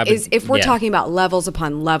 If we're talking about levels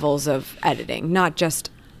upon levels of editing, not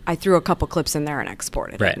just I threw a couple clips in there and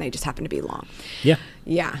exported it, and they just happen to be long.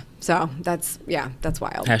 Yeah. So that's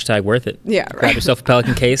wild. Hashtag worth it. Yeah. Right. Grab yourself a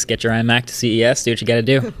Pelican case, get your iMac to CES, do what you got to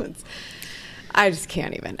do. I just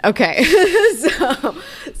can't even. Okay.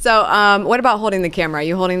 So what about holding the camera? Are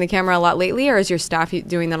you holding the camera a lot lately, or is your staff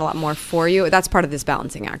doing that a lot more for you? That's part of this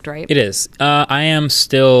balancing act, right? It is. I am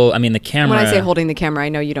still, the camera. When I say holding the camera, I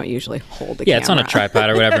know you don't usually hold the camera. Yeah, it's on a tripod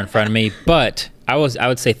or whatever in front of me. But I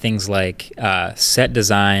would say things like set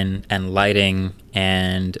design and lighting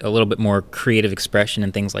and a little bit more creative expression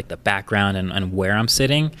and things like the background and where I'm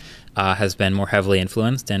sitting has been more heavily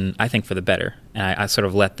influenced, and I think for the better. And I sort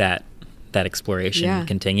of let that exploration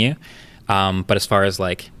continue. But as far as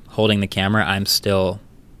like holding the camera, I'm still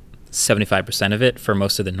 75% of it for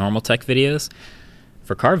most of the normal tech videos.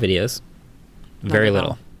 For car videos, very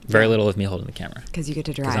little. Very little of me holding the camera. Because you get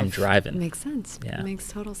to drive. Because I'm driving. Makes sense. Yeah. It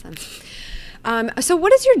makes total sense. So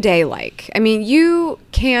what is your day like? You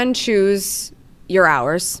can choose your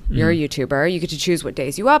hours. You're a YouTuber. You get to choose what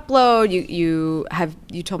days you upload.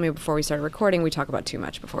 You told me before we started recording, we talk about too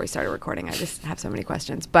much before we started recording. I just have so many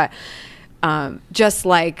questions. But just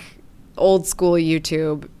like old school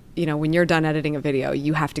YouTube, when you're done editing a video,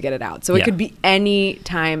 you have to get it out. So it could be any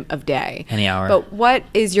time of day. Any hour. But what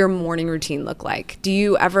is your morning routine look like? Do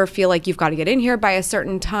you ever feel like you've got to get in here by a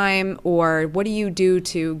certain time, or what do you do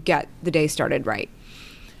to get the day started right?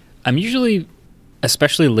 I'm usually,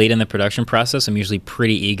 especially late in the production process, I'm usually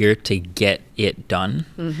pretty eager to get it done.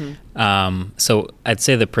 So I'd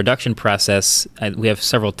say the production process, we have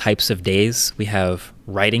several types of days. We have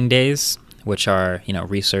writing days, which are,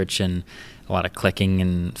 research and a lot of clicking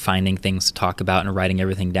and finding things to talk about and writing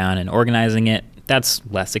everything down and organizing it. That's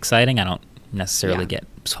less exciting. I don't necessarily get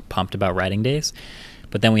pumped about writing days.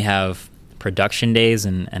 But then we have production days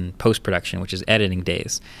and post-production, which is editing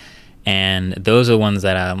days. And those are the ones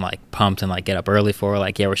that I'm like pumped and like get up early for.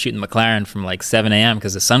 Like, yeah, we're shooting McLaren from like 7 a.m.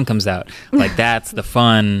 because the sun comes out. Like, that's the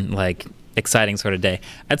fun, like exciting sort of day.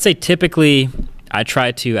 I'd say typically I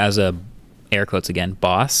try to, as a air quotes again,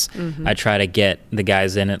 boss, I try to get the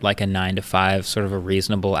guys in at like a 9 to 5, sort of a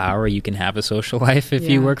reasonable hour. You can have a social life if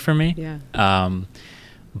you work for me. Yeah.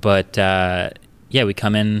 Yeah, we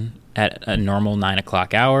come in at a normal 9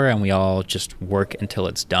 o'clock hour and we all just work until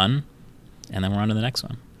it's done. And then we're on to the next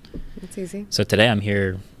one. That's easy. So today I'm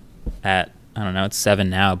here at, I don't know, it's 7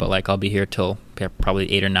 now, but like I'll be here till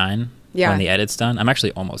probably 8 or 9 when the edit's done. I'm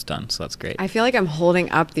actually almost done, so that's great. I feel like I'm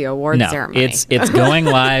holding up the award ceremony. It's going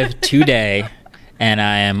live today, and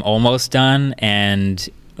I am almost done. And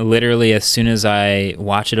literally as soon as I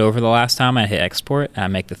watch it over the last time, I hit export and I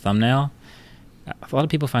make the thumbnail. A lot of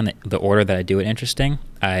people find the order that I do it interesting.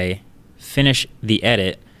 I finish the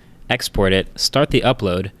edit, export it, start the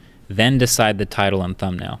upload, then decide the title and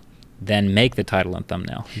thumbnail, then make the title and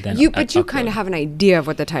thumbnail. Then you kind of have an idea of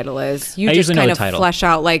what the title is. You just kind of flesh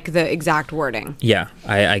out like the exact wording. Yeah,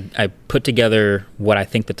 I put together what I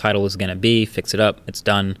think the title is going to be, fix it up, it's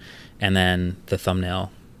done, and then the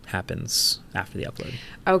thumbnail happens after the upload.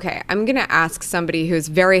 Okay, I'm going to ask somebody who's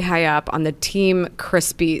very high up on the Team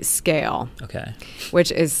Crispy scale. Okay.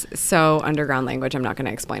 Which is so underground language, I'm not going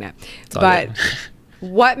to explain it. But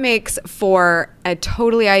what makes for a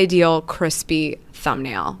totally ideal crispy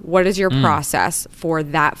thumbnail? What is your process for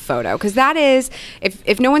that photo? Because that is,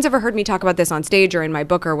 if no one's ever heard me talk about this on stage or in my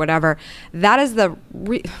book or whatever, that is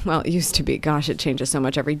well, it used to be, gosh, it changes so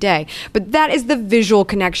much every day, but that is the visual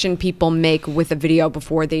connection people make with a video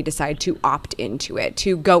before they decide to opt into it,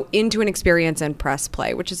 to go into an experience and press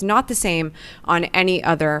play, which is not the same on any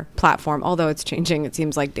other platform, although it's changing, it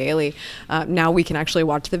seems like daily. Now we can actually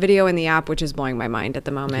watch the video in the app, which is blowing my mind at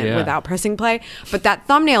the moment without pressing play, but that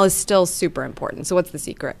thumbnail is still super important. So what's the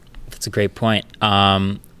secret? That's a great point.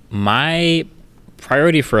 My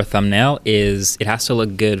priority for a thumbnail is it has to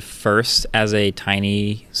look good first as a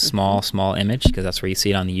tiny, small image, because that's where you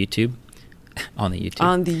see it on the YouTube. On the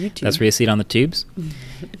YouTube. That's where you see it on the tubes.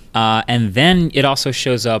 And then it also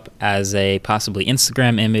shows up as a possibly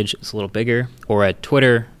Instagram image. It's a little bigger, or a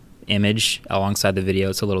Twitter image alongside the video.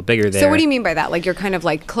 It's a little bigger there. So what do you mean by that? Like you're kind of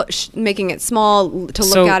like making it small to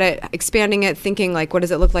look at it, expanding it, thinking like, what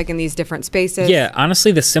does it look like in these different spaces? Yeah,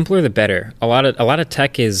 honestly, the simpler the better. A lot of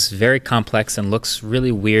tech is very complex and looks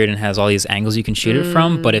really weird and has all these angles you can shoot it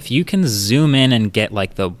from. But if you can zoom in and get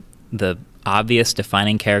like the obvious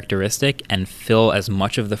defining characteristic and fill as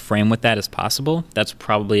much of the frame with that as possible, that's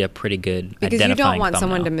probably a pretty good because identifying you don't want thumbnail.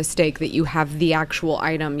 Someone to mistake that you have the actual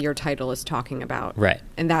item your title is talking about. Right.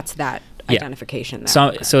 And that's that identification. So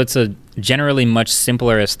it's a generally much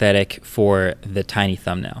simpler aesthetic for the tiny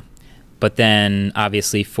thumbnail. But then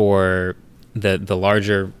obviously for the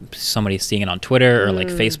larger, somebody seeing it on Twitter or like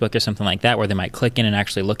Facebook or something like that, where they might click in and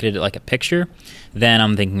actually look at it like a picture, then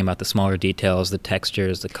I'm thinking about the smaller details, the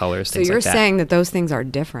textures, the colors, things like that. So you're saying that those things are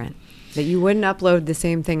different, that you wouldn't upload the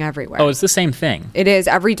same thing everywhere. Oh, it's the same thing. It is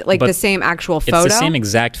the same actual photo? It's the same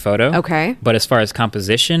exact photo. Okay. But as far as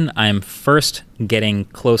composition, I'm first getting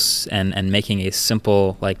close and making a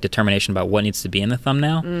simple like determination about what needs to be in the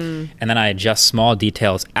thumbnail. And then I adjust small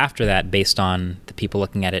details after that based on the people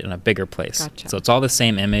looking at it in a bigger place. Gotcha. So it's all the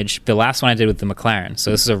same image. The last one I did with the McLaren.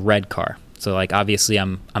 So this is a red car. So like obviously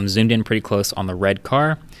I'm zoomed in pretty close on the red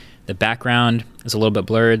car. The background is a little bit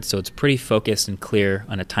blurred, so it's pretty focused and clear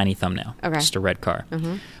on a tiny thumbnail. Okay. Just a red car.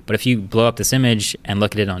 But if you blow up this image and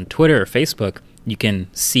look at it on Twitter or Facebook, you can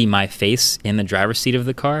see my face in the driver's seat of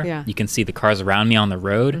the car. Yeah. You can see the cars around me on the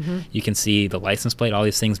road. You can see the license plate. All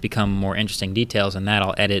these things become more interesting details, and that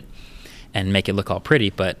I'll edit and make it look all pretty.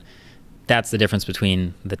 But that's the difference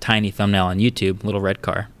between the tiny thumbnail on YouTube, little red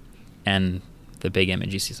car, and the big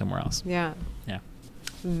image you see somewhere else. Yeah. Yeah.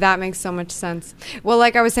 That makes so much sense. Well,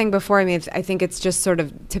 like I was saying before, I mean, I think it's just sort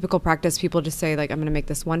of typical practice. People just say, like, I'm going to make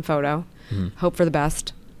this one photo, hope for the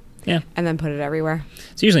best, and then put it everywhere.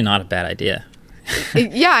 It's usually not a bad idea.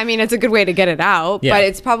 Yeah, I mean, it's a good way to get it out, but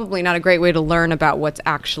it's probably not a great way to learn about what's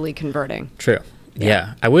actually converting. True.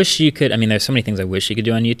 Yeah. I wish you could, I mean, there's so many things I wish you could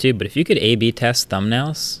do on YouTube, but if you could A/B test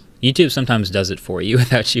thumbnails, YouTube sometimes does it for you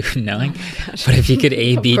without you knowing. Oh but if you could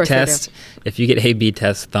A/B test,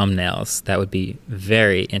 thumbnails, that would be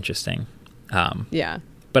very interesting.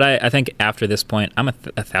 But I think after this point, I'm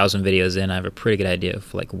 1,000 videos in. I have a pretty good idea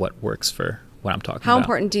of like what works for what I'm talking about. How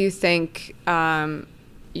important do you think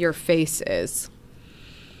your face is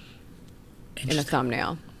in a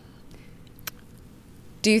thumbnail?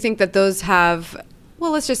 Do you think that those have Well,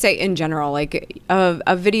 let's just say in general, like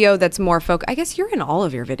a video that's more focused. I guess you're in all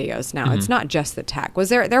of your videos now. It's not just the tech.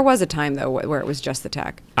 There was a time though where it was just the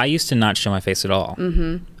tech. I used to not show my face at all.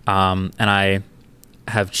 And I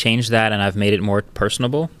have changed that, and I've made it more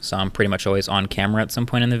personable. So I'm pretty much always on camera at some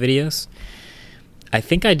point in the videos. I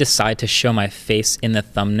think I decide to show my face in the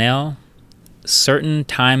thumbnail certain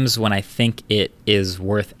times when I think it is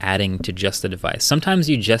worth adding to just the device. Sometimes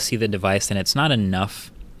you just see the device and it's not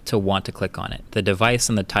enough to want to click on it. The device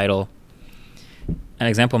and the title. An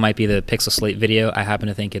example might be the Pixel Slate video. I happen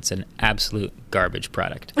to think it's an absolute garbage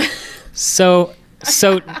product. So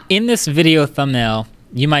in this video thumbnail,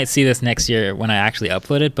 you might see this next year when I actually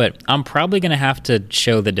upload it, but I'm probably going to have to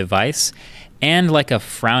show the device and like a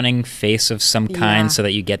frowning face of some kind so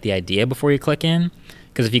that you get the idea before you click in.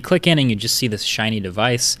 Because if you click in and you just see this shiny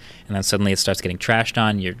device and then suddenly it starts getting trashed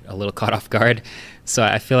on, you're a little caught off guard. So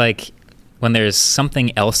I feel like when there's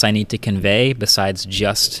something else I need to convey besides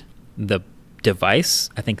just the device,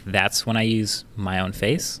 I think that's when I use my own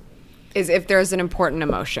face. Is if there's an important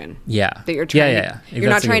emotion. Yeah. That you're trying You're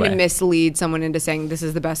not That's a trying good to way. mislead someone into saying this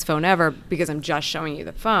is the best phone ever because I'm just showing you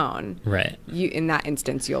the phone. Right. In that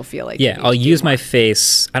instance, you'll feel like you need I'll to do use more. my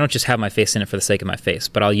face. I don't just have my face in it for the sake of my face,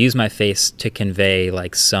 but I'll use my face to convey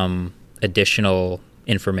like some additional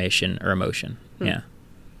information or emotion. Yeah.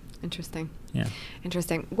 Interesting. Yeah.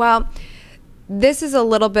 Interesting. Well, this is a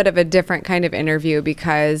little bit of a different kind of interview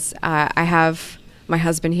because I have my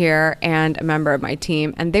husband here and a member of my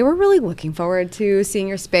team, and they were really looking forward to seeing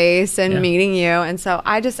your space and meeting you. And so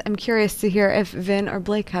I'm curious to hear if Vin or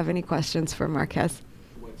Blake have any questions for Marques.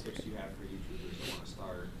 What tips do you have for YouTubers that want to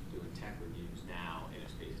start doing tech reviews now in a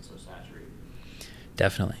space that's so saturated?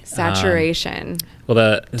 Definitely. Saturation.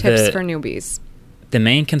 Well, Tips for newbies. The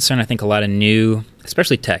main concern, I think, a lot of new,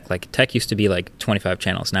 especially tech, like tech used to be like 25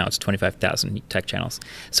 channels. Now it's 25,000 tech channels.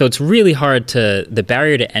 So it's really hard the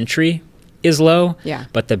barrier to entry is low,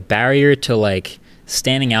 but the barrier to like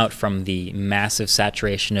standing out from the massive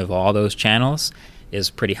saturation of all those channels is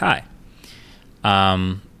pretty high.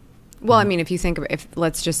 Well, I mean, if you think of if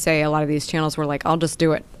let's just say a lot of these channels were like, I'll just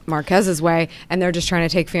do it Marques's way, and they're just trying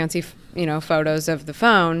to take fancy, photos of the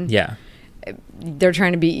phone. Yeah. They're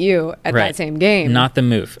trying to beat you at that same game. Not the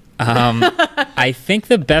move. I think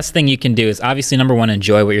the best thing you can do is obviously, number one,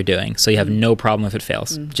 enjoy what you're doing. So you have no problem if it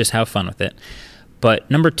fails. Just have fun with it. But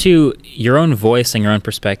number two, your own voice and your own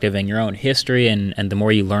perspective and your own history and the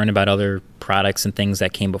more you learn about other products and things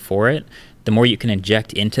that came before it, the more you can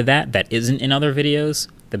inject into that isn't in other videos,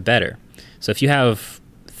 the better. So if you have,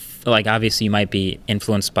 like, obviously you might be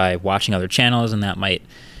influenced by watching other channels and that might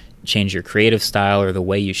change your creative style or the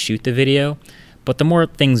way you shoot the video. But the more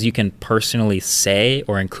things you can personally say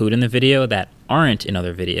or include in the video that aren't in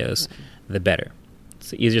other videos, the better.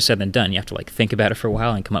 It's easier said than done. You have to like think about it for a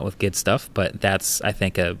while and come up with good stuff. But that's, I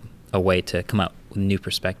think, a way to come out with new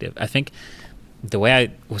perspective. I think the way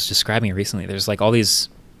I was describing it recently, there's like all these,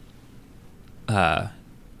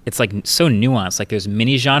 it's like so nuanced. Like there's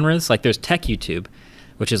mini genres. Like there's tech YouTube,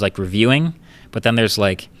 which is like reviewing. But then there's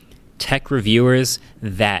like tech reviewers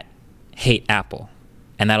that hate Apple.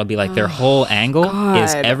 And that'll be like their whole angle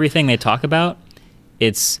is everything they talk about.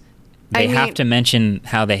 They have to mention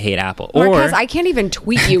how they hate Apple. Because I can't even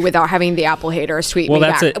tweet you without having the Apple haters tweet me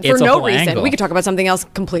back for no reason. Angle. We could talk about something else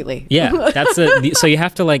completely. Yeah, so you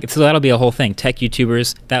have to so that'll be a whole thing. Tech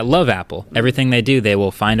YouTubers that love Apple, everything they do, they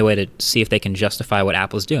will find a way to see if they can justify what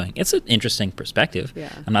Apple's doing. It's an interesting perspective.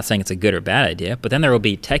 Yeah. I'm not saying it's a good or bad idea, but then there will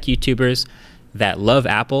be tech YouTubers that love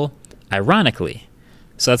Apple, ironically.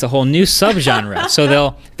 So that's a whole new subgenre. So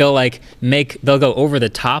they'll go over the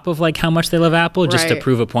top of like how much they love Apple just to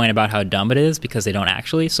prove a point about how dumb it is because they don't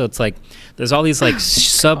actually. So it's like there's all these like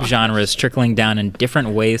subgenres trickling down in different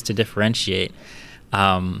ways to differentiate,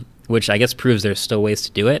 which I guess proves there's still ways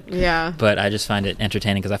to do it. Yeah. But I just find it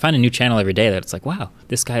entertaining because I find a new channel every day that it's like, wow,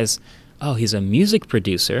 this guy's he's a music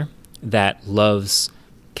producer that loves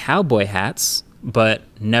cowboy hats but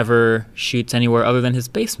never shoots anywhere other than his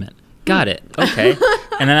basement. Got it. Okay.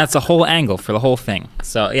 And then that's a whole angle for the whole thing.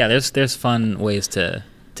 So yeah, there's fun ways to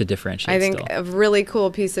differentiate. I think a really cool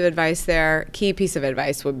piece of advice there, key piece of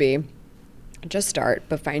advice would be just start,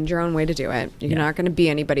 but find your own way to do it. You're not going to be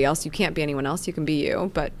anybody else. You can't be anyone else. You can be you,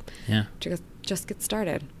 but just get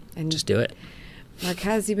started and just do it.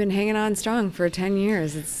 Marques, you've been hanging on strong for 10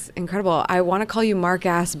 years. It's incredible. I want to call you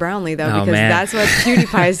Marques Brownlee, though, because that's what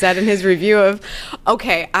PewDiePie said in his review of,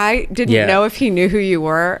 okay, I didn't know if he knew who you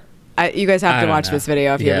were You guys have I to don't watch know. this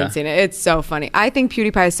video if you Yeah. haven't seen it. It's so funny. I think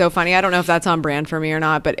PewDiePie is so funny. I don't know if that's on brand for me or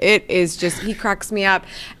not, but it is just, he cracks me up.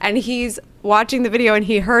 And he's watching the video and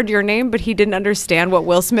he heard your name, but he didn't understand what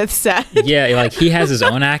Will Smith said. Yeah, like he has his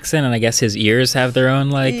own accent, and I guess his ears have their own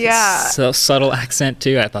like so subtle accent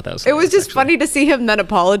too. I thought that was. It was just funny to see him then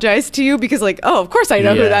apologize to you because, like, oh, of course I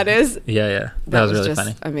know who that is. Yeah. That was really just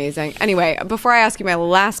funny. Amazing. Anyway, before I ask you my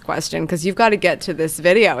last question, because you've got to get to this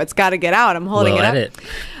video, it's got to get out. I'm holding it up.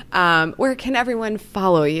 Edit. Where can everyone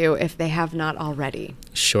follow you if they have not already?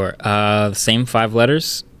 Sure. Same 5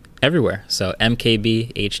 letters everywhere. So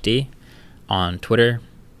MKBHD on Twitter,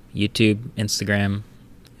 YouTube, Instagram,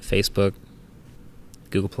 Facebook,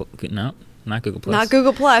 Google. No, not Google Plus. Not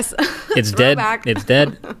Google Plus. It's dead. Throwback. It's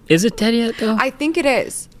dead. Is it dead yet though? I think it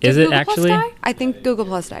is. Is Did it Google actually? Plus die? I think Google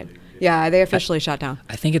Plus died. Yeah, they officially shut down.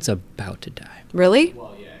 I think it's about to die. Really?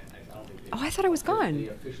 Well, yeah, I don't think Oh, I thought it was gone. they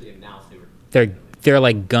officially announced they were. They're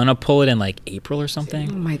like gonna pull it in like April or Oh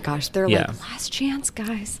something. my gosh, they're Yeah. like last chance,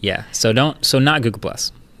 guys. Yeah. So not Google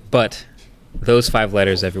Plus, but those 5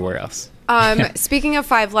 letters everywhere else. Speaking of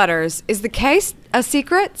 5 letters, is the K a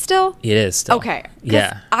secret still? It is still. Okay. 'Cause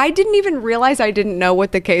Yeah. I didn't even realize I didn't know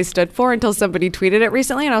what the K stood for until somebody tweeted it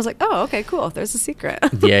recently, and I was like, oh, okay, cool. There's a secret.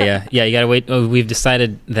 Yeah. You gotta wait. Oh, we've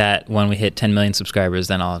decided that when we hit 10 million subscribers,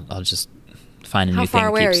 then I'll just find a How new far thing to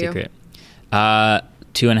away keep are you? secret.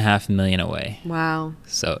 2.5 million away. Wow.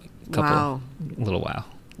 So a couple, little while.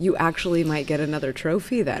 You actually might get another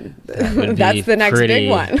trophy then. That would be That's the next pretty, big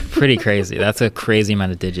one. Pretty crazy. That's a crazy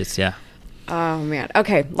amount of digits. Yeah. Oh, man.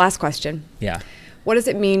 Okay, last question. Yeah. What does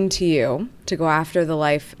it mean to you to go after the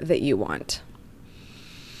life that you want?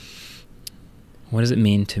 What does it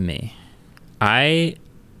mean to me? I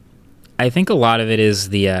think a lot of it is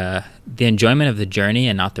the enjoyment of the journey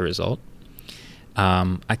and not the result.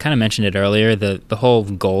 I kind of mentioned it earlier. The whole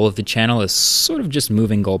goal of the channel is sort of just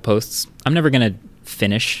moving goalposts. I'm never going to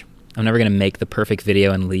finish. I'm never going to make the perfect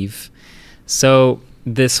video and leave. So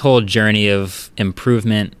this whole journey of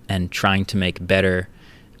improvement and trying to make better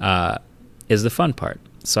is the fun part.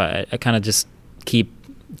 So I kind of just keep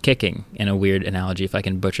kicking, in a weird analogy, if I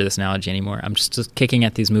can butcher this analogy anymore. I'm just kicking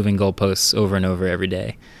at these moving goalposts over and over every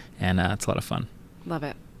day, and it's a lot of fun. Love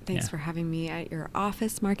it. Thanks Yeah. for having me at your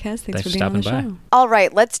office, Marques. Thanks Thanks for for being on the stopping show. by. All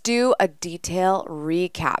right, let's do a detail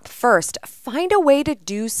recap. First, find a way to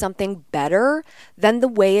do something better than the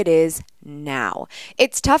way it is now.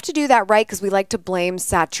 It's tough to do that, right? Because we like to blame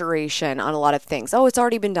saturation on a lot of things. Oh, it's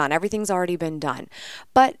already been done. Everything's already been done.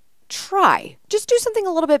 But try. Just do something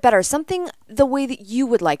a little bit better, something the way that you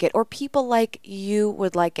would like it or people like you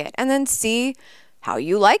would like it, and then see how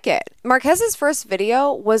you like it. Marques's first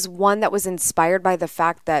video was one that was inspired by the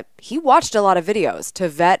fact that he watched a lot of videos to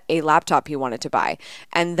vet a laptop he wanted to buy.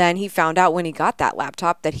 And then he found out when he got that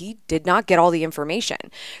laptop that he did not get all the information.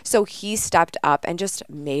 So he stepped up and just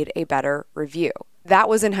made a better review. That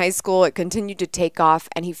was in high school. It continued to take off,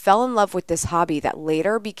 and he fell in love with this hobby that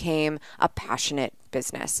later became a passionate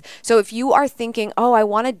business. So if you are thinking, oh, I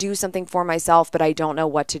want to do something for myself, but I don't know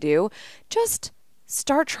what to do, just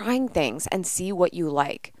start trying things and see what you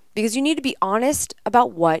like. Because you need to be honest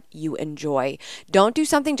about what you enjoy. Don't do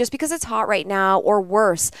something just because it's hot right now, or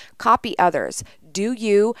worse, copy others. Do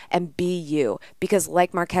you and be you. Because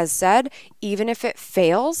like Marques said, even if it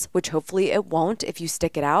fails, which hopefully it won't if you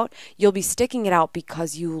stick it out, you'll be sticking it out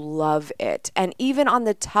because you love it. And even on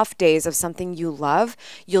the tough days of something you love,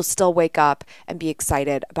 you'll still wake up and be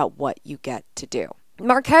excited about what you get to do.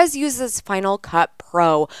 Marques uses Final Cut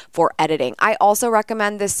Pro for editing. I also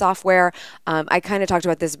recommend this software. I kind of talked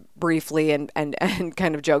about this briefly and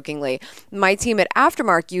kind of jokingly. My team at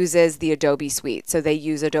Aftermark uses the Adobe suite, so they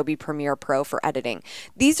use Adobe Premiere Pro for editing.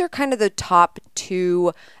 These are kind of the top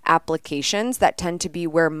 2 applications that tend to be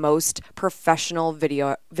where most professional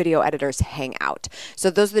video editors hang out. So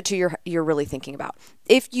those are the 2 you're really thinking about.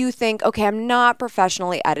 If you think, okay, I'm not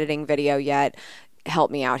professionally editing video yet, help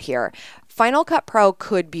me out here. Final Cut Pro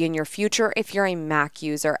could be in your future if you're a Mac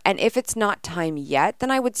user. And if it's not time yet, then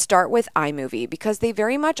I would start with iMovie because they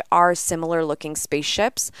very much are similar looking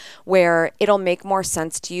spaceships where it'll make more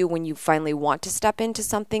sense to you when you finally want to step into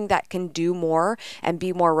something that can do more and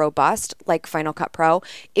be more robust like Final Cut Pro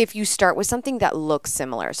if you start with something that looks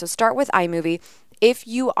similar. So start with iMovie. If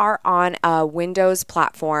you are on a Windows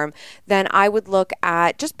platform, then I would look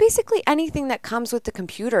at just basically anything that comes with the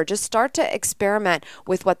computer. Just start to experiment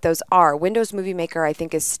with what those are. Windows Movie Maker, I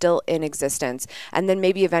think, is still in existence. And then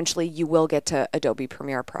maybe eventually you will get to Adobe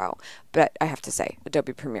Premiere Pro. But I have to say,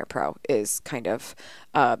 Adobe Premiere Pro is kind of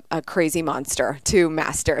a crazy monster to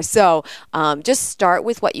master. So just start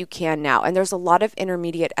with what you can now. And there's a lot of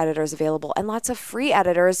intermediate editors available and lots of free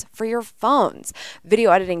editors for your phones.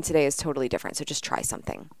 Video editing today is totally different, so just try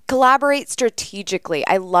something. Collaborate strategically.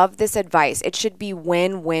 I love this advice. It should be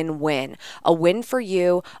win-win-win. A win for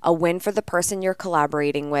you, a win for the person you're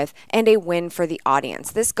collaborating with, and a win for the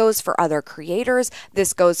audience. This goes for other creators.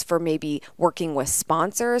 This goes for maybe working with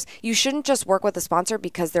sponsors. You shouldn't just work with a sponsor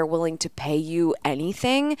because they're willing to pay you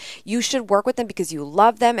anything. You should work with them because you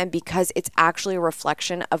love them and because it's actually a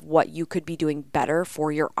reflection of what you could be doing better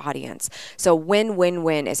for your audience. So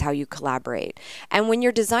win-win-win is how you collaborate. And when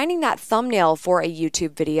you're designing that thumbnail for a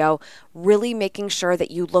YouTube video, really making sure that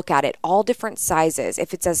you look at it all different sizes.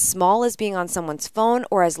 If it's as small as being on someone's phone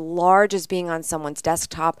or as large as being on someone's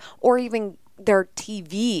desktop or even their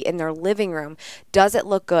TV in their living room. Does it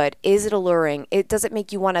look good? Is it alluring? Does it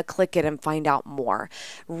make you want to click it and find out more?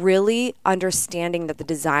 Really understanding that the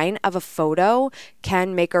design of a photo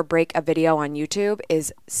can make or break a video on YouTube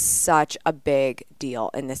is such a big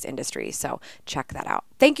deal in this industry. So check that out.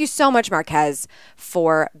 Thank you so much, Marques,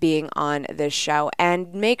 for being on this show.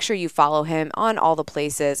 And make sure you follow him on all the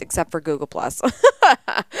places except for Google+.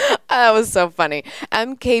 That was so funny.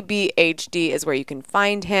 MKBHD is where you can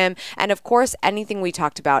find him. And of course, anything we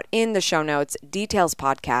talked about in the show notes,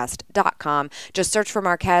 detailspodcast.com. Just search for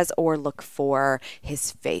Marques or look for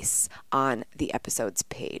his face on the episode's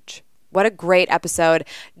page. What a great episode.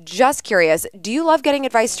 Just curious, do you love getting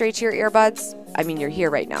advice straight to your earbuds? I mean, you're here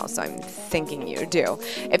right now, so I'm thinking you do.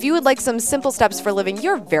 If you would like some simple steps for living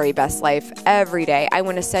your very best life every day, I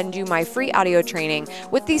want to send you my free audio training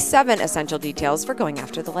with these 7 essential details for going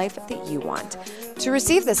after the life that you want. To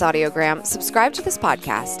receive this audiogram, subscribe to this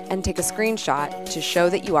podcast and take a screenshot to show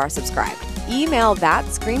that you are subscribed. Email that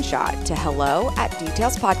screenshot to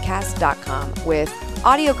hello@detailspodcast.com with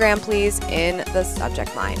audiogram, please, in the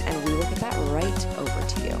subject line, and we will get that right over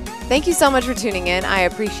to you. Thank you so much for tuning in. I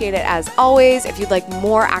appreciate it as always. If you'd like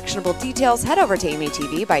more actionable details, head over to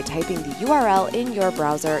AmyTV by typing the URL in your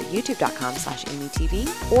browser, youtube.com/AmyTV,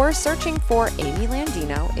 or searching for Amy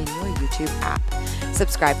Landino in your YouTube app.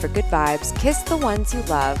 Subscribe for good vibes, kiss the ones you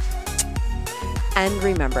love, and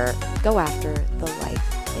remember, go after the life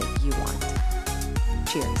that you want.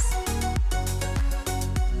 Cheers.